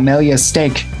wins, I'll mail you a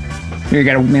steak. You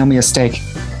got to mail me a steak.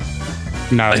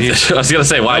 No, I was gonna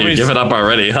say, wow, you're giving up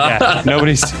already, huh? Yeah,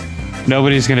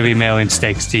 nobody's gonna be mailing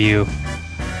steaks to you.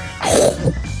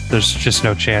 There's just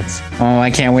no chance. Oh,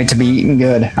 I can't wait to be eating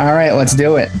good. All right, let's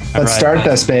do it. Let's start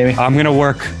this, baby. I'm gonna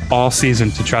work all season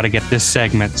to try to get this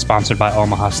segment sponsored by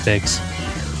Omaha Steaks.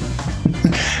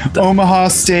 Omaha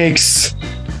Steaks.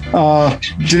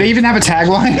 Do they even have a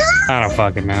tagline? I don't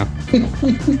fucking know.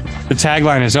 The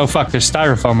tagline is, "Oh fuck, there's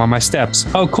styrofoam on my steps.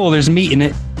 Oh cool, there's meat in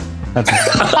it." That's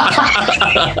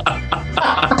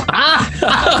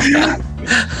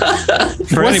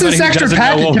what's this extra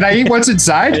packet? Can I eat what's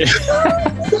inside?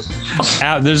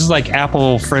 There's like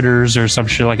apple fritters or some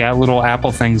shit, like little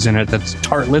apple things in it. That's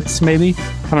tartlets, maybe.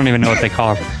 I don't even know what they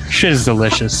call them. Shit is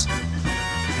delicious.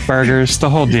 Burgers, the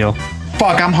whole deal.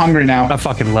 Fuck, I'm hungry now. I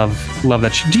fucking love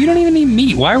that shit. You don't even eat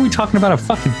meat. Why are we talking about a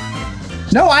fucking...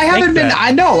 No, I haven't been...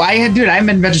 I know. Dude, I've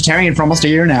been vegetarian for almost a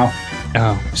year now.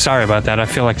 Oh, sorry about that. I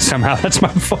feel like somehow that's my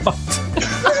fault.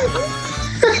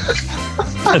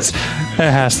 It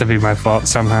has to be my fault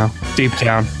somehow, deep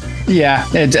down. Yeah,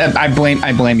 I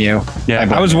blame you.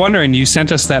 Yeah, I was wondering, you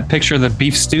sent us that picture of the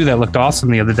beef stew that looked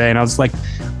awesome the other day, and I was like,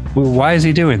 why is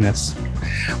he doing this?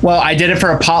 Well, I did it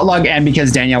for a potluck and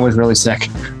because Danielle was really sick.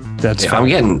 I'm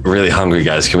getting really hungry,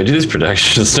 guys. Can we do these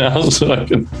predictions now?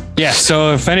 Yeah,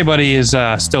 so if anybody is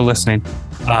still listening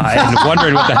and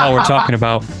wondering what the hell we're talking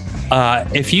about,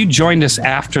 if you joined us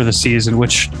after the season,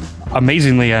 which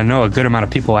amazingly I know a good amount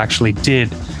of people actually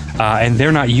did, and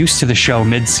they're not used to the show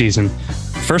mid-season,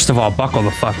 first of all, buckle the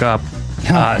fuck up.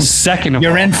 Second of all,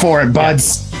 you're in for it,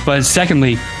 buds. Yeah. But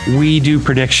secondly, we do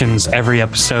predictions every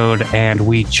episode, and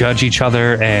we judge each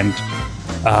other and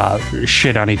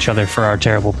shit on each other for our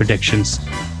terrible predictions.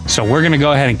 So we're going to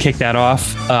go ahead and kick that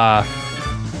off.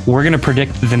 We're going to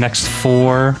predict the next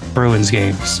 4 Bruins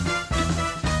games,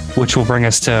 which will bring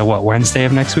us to Wednesday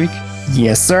of next week?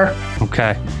 Yes, sir.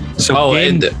 Okay. So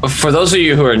and for those of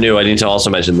you who are new, I need to also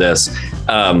mention this.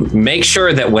 Make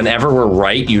sure that whenever we're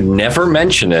right, you never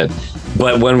mention it.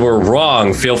 But when we're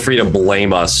wrong, feel free to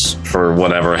blame us for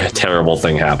whatever terrible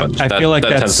thing happened. I feel like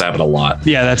that tends to happen a lot.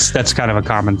 Yeah, that's kind of a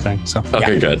common thing. So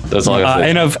okay, good. That's all.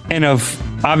 And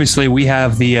obviously we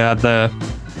have the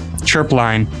chirp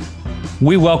line.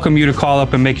 We welcome you to call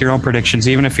up and make your own predictions,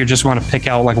 even if you just want to pick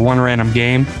out like one random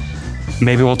game.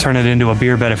 Maybe we'll turn it into a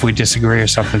beer bet if we disagree or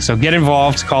something. So get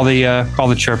involved. Call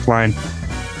the chirp line.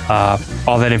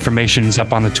 All that information is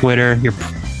up on the Twitter.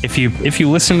 If you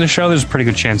listen to the show, there's a pretty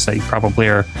good chance that you probably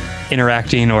are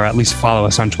interacting or at least follow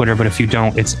us on Twitter. But if you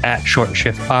don't, it's at Short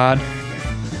Shift Pod.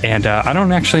 And I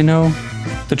don't actually know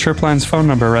the Chirp Line's phone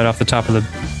number right off the top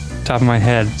of my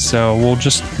head, so we'll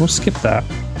skip that.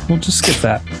 We'll just skip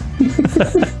that.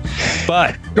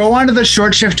 But go onto the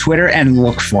Short Shift Twitter and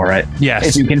look for it. Yes.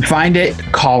 If you can find it,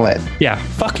 call it. Yeah.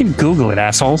 Fucking Google it,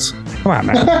 assholes. Come on,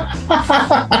 man.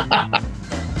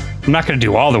 I'm not going to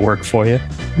do all the work for you.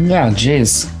 Yeah,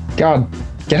 jeez. God,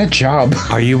 get a job.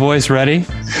 Are you boys ready?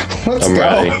 Let's go.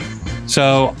 Ready.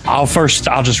 So I'll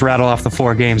just rattle off the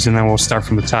 4 games and then we'll start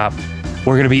from the top.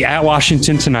 We're going to be at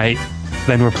Washington tonight.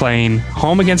 Then we're playing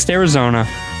home against Arizona,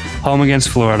 home against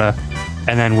Florida,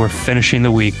 and then we're finishing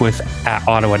the week with at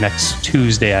Ottawa next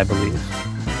Tuesday, I believe.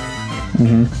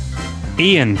 Mm-hmm.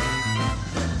 Ian,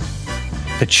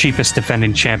 the cheapest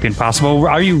defending champion possible.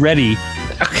 Are you ready?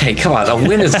 Okay, come on. A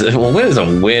win is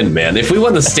a win, man. If we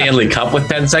won the Stanley Cup with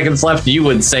 10 seconds left, you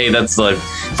would say that's a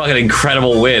fucking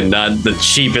incredible win, not the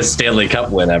cheapest Stanley Cup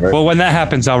win ever. Well, when that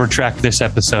happens, I'll retract this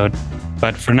episode.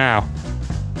 But for now,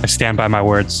 I stand by my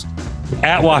words.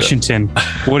 At Washington.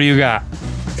 What do you got?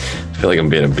 I feel like I'm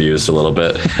being abused a little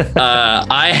bit.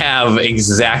 I have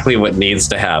exactly what needs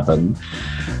to happen.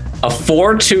 A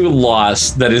 4-2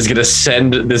 loss that is going to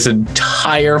send this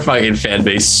entire fucking fan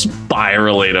base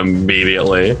spiraling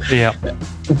immediately. Yeah.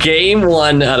 Game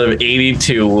 1 out of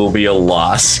 82 will be a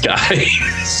loss,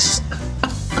 guys.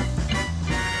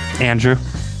 Andrew?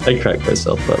 I cracked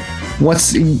myself up.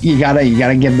 You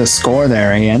gotta give the score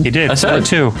there, Ian. He did. I said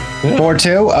 4-2.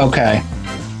 4-2? Okay.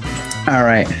 All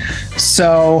right.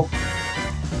 So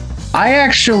I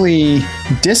actually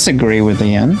disagree with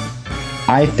Ian.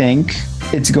 I think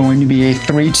it's going to be a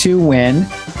 3-2 win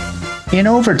in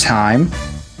overtime.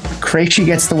 Krejci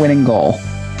gets the winning goal.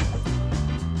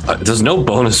 There's no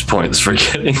bonus points for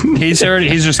getting. He's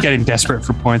just getting desperate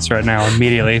for points right now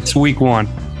immediately. It's week 1.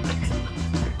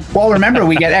 Well, remember,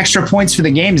 we get extra points for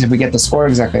the games if we get the score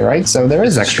exactly right. So there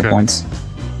is extra true. points.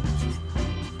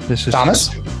 This is Thomas?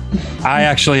 I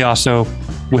actually also,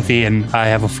 with Ian, I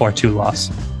have a 4-2 loss.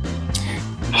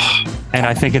 And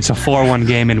I think it's a 4-1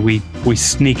 game, and we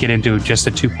sneak it into just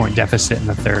a 2-point deficit in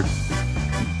the third.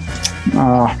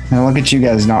 Oh, now look at you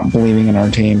guys not believing in our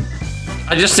team.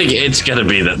 I just think it's going to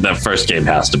be that the first game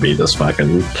has to be this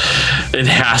fucking. It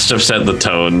has to set the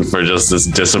tone for just this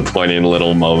disappointing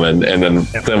little moment, and then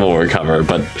we'll recover.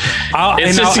 But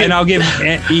I'll give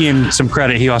Ian some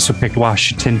credit. He also picked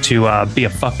Washington to be a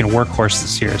fucking workhorse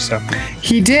this year. So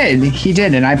he did,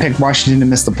 and I picked Washington to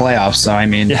miss the playoffs. So I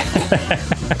mean,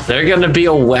 they're going to be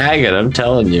a wagon. I'm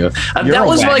telling you. That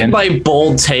was like my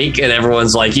bold take, and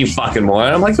everyone's like, "You fucking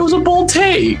moron." I'm like, it was a bold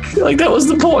take. Like that was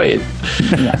the point.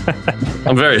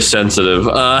 I'm very sensitive.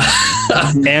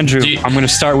 Andrew, I'm going to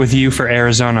start with you for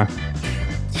Arizona.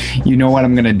 You know what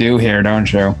I'm going to do here,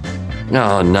 don't you?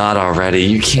 No, not already.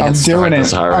 You can't I'm start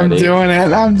this already.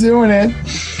 I'm doing it.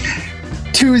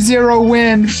 2-0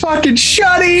 win. Fucking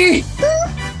Shuddy.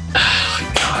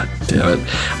 God damn it.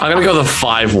 I'm going to go the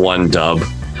 5-1 dub.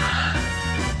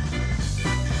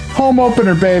 Home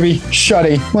opener, baby.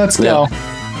 Shuddy. Let's go.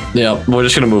 Yeah, we're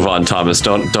just gonna move on, Thomas.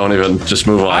 Don't even just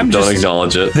move on. Don't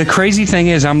acknowledge it. The crazy thing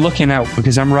is, I'm looking out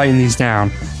because I'm writing these down.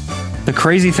 The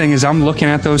crazy thing is, I'm looking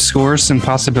at those scores and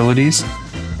possibilities,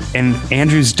 and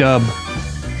Andrew's dub,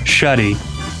 Shuddy,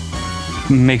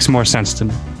 makes more sense to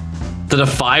me. Did a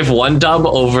 5-1 dub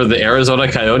over the Arizona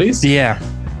Coyotes? Yeah.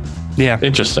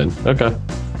 Interesting. Okay.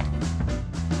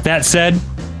 That said,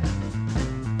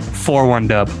 4-1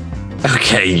 dub.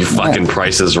 Okay, you fucking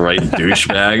Price is Right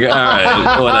douchebag. All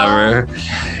right, whatever.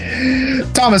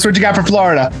 Thomas, what you got for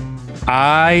Florida?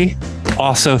 I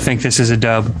also think this is a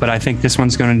dub, but I think this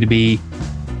one's going to be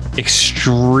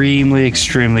extremely,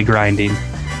 extremely grinding,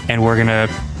 and we're gonna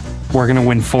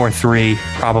win 4-3,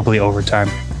 probably overtime.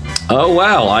 Oh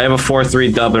wow, I have a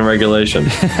 4-3 dub in regulation.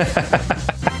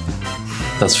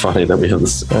 That's funny that we have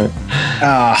this.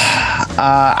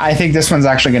 I think this one's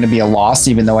actually going to be a loss,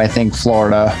 even though I think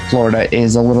Florida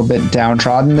is a little bit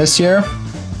downtrodden this year.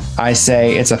 I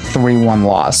say it's a 3-1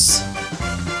 loss.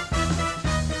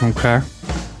 Okay.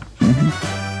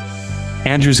 Mm-hmm.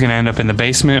 Andrew's going to end up in the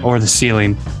basement or the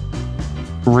ceiling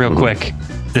real quick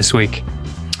this week.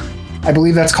 I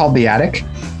believe that's called the attic.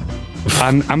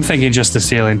 I'm thinking just the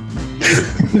ceiling.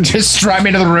 Just drive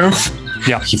me to the roof.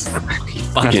 Yeah. He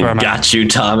fucking got you,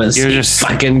 Thomas.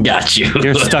 Fucking got you.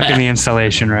 You're stuck in the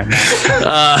installation right now.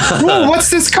 Whoa,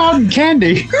 what's this cotton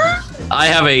candy? I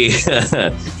have a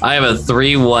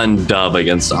 3-1 dub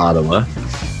against Ottawa.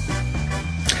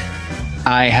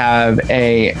 I have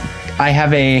a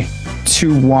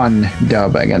 2-1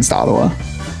 dub against Ottawa.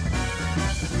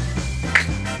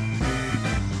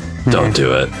 Don't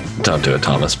do it. Don't do it,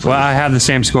 Thomas, please. Well, I have the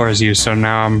same score as you, so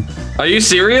now I'm... Are you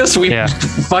serious? We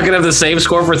fucking have the same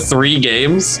score for 3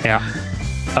 games? Yeah.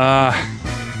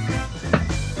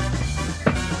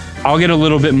 I'll get a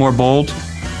little bit more bold.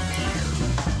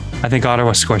 I think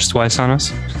Ottawa scores twice on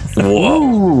us. Whoa.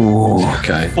 Ooh.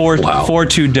 Okay.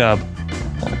 4-2 dub.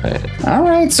 All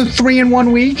right, so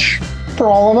 3-1 week for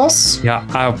all of us. Yeah,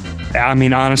 I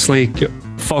mean, honestly,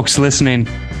 folks listening,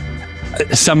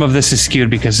 some of this is skewed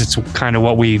because it's kind of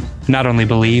what we not only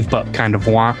believe, but kind of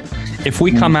want. If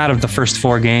we come out of the first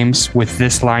 4 games with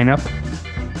this lineup,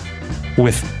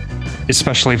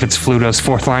 especially if it's Fluto's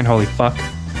 4th line, holy fuck,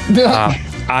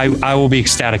 I will be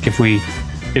ecstatic if we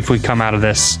come out of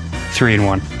this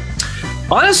 3-1.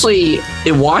 Honestly,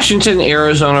 in Washington,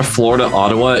 Arizona, Florida,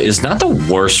 Ottawa is not the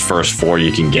worst first 4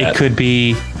 you can get. It could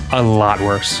be a lot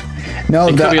worse. No,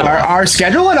 our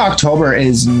schedule in October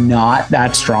is not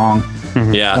that strong.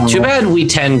 Yeah, too bad we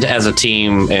tend as a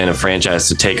team and a franchise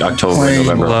to take October and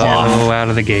November off. Out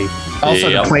of the gate. Also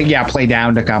to play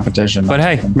down to competition. But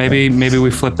hey, maybe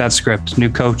we flip that script. New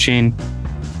coaching.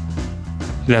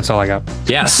 That's all I got.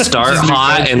 Yeah, start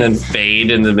hot and then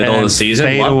fade in the middle of the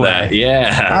season. Love away. That.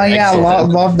 Yeah. Oh yeah,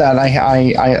 love that.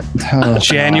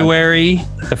 January,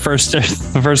 the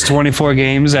first 24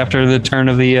 games after the turn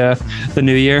of the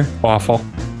new year. Awful.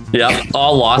 Yep,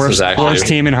 all losses actually. Worst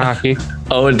team in hockey.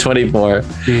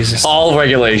 0-24. Jesus. All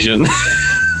regulation.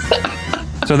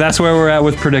 So that's where we're at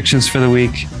with predictions for the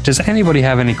week. Does anybody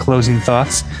have any closing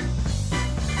thoughts?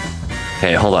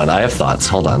 Hey, hold on. I have thoughts.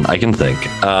 Hold on. I can think.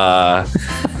 I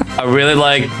really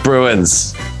like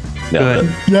Bruins. Good.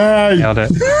 Yay. Nailed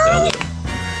it.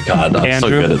 God, I'm Andrew?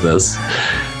 so good at this.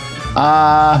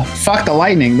 Fuck the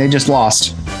Lightning. They just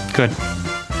lost. Good.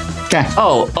 Okay.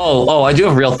 Oh, I do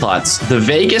have real thoughts. The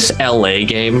Vegas LA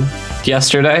game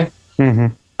yesterday,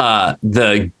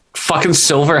 the fucking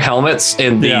silver helmets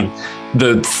and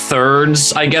the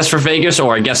thirds, I guess, for Vegas,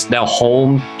 or I guess now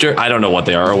home. I don't know what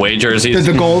they are. Away jerseys.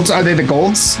 The golds. Are they the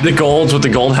golds? The golds with the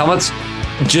gold helmets.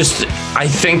 Just, I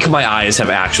think my eyes have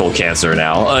actual cancer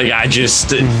now. Like,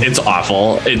 it's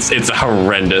awful. It's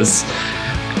horrendous.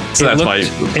 So that's why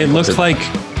it looks like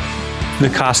the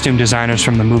costume designers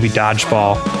from the movie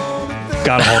Dodgeball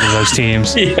got a hold of those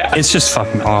teams. Yeah. It's just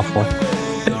fucking awful.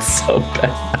 It's so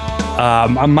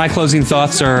bad. My closing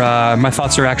thoughts are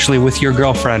actually with your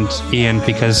girlfriend, Ian,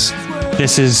 because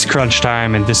this is crunch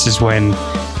time and this is when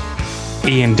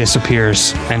Ian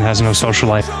disappears and has no social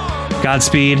life.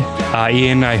 Godspeed,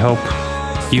 Ian. I hope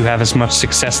you have as much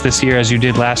success this year as you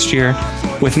did last year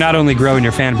with not only growing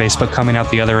your fan base, but coming out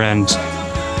the other end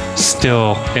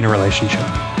still in a relationship.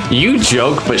 You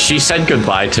joke, but she said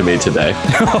goodbye to me today.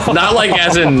 Not like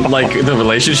as in like the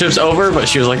relationship's over, but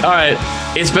she was like, all right,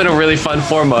 it's been a really fun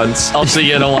 4 months. I'll see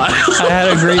you in a while. I had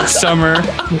a great summer.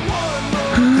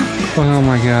 Oh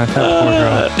my God. That poor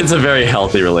girl. It's a very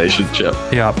healthy relationship.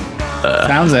 Yep.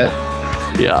 Sounds it.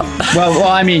 Yeah. Well,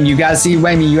 I mean, you guys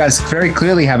very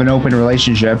clearly have an open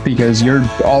relationship because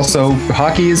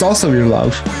hockey is also your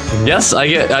love. Yes, I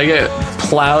get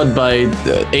plowed by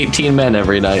 18 men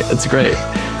every night. It's great.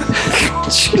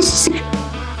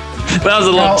 That was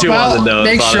a little too on the nose.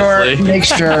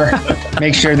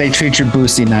 Make sure they treat your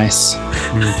boosty nice.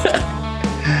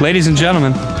 Ladies and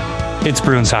gentlemen, it's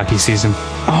Bruins hockey season.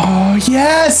 Oh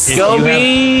yes!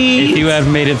 If you have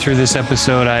made it through this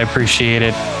episode, I appreciate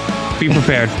it. Be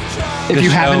prepared. If you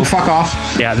haven't, fuck off.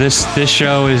 Yeah, this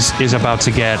show is about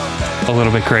to get a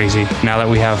little bit crazy now that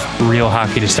we have real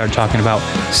hockey to start talking about,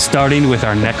 starting with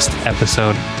our next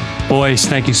episode. Boys,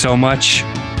 thank you so much.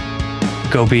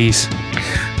 Go Bees.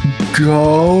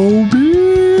 Go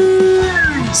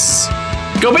Bees.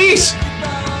 Go Bees!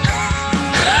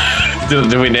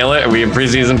 Did we nail it? Are we in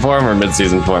preseason form or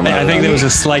midseason form? I think there was a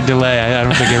slight delay. I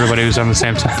don't think everybody was on the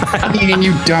same time. Eating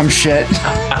you dumb shit.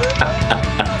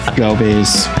 Go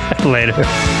Bees. Later.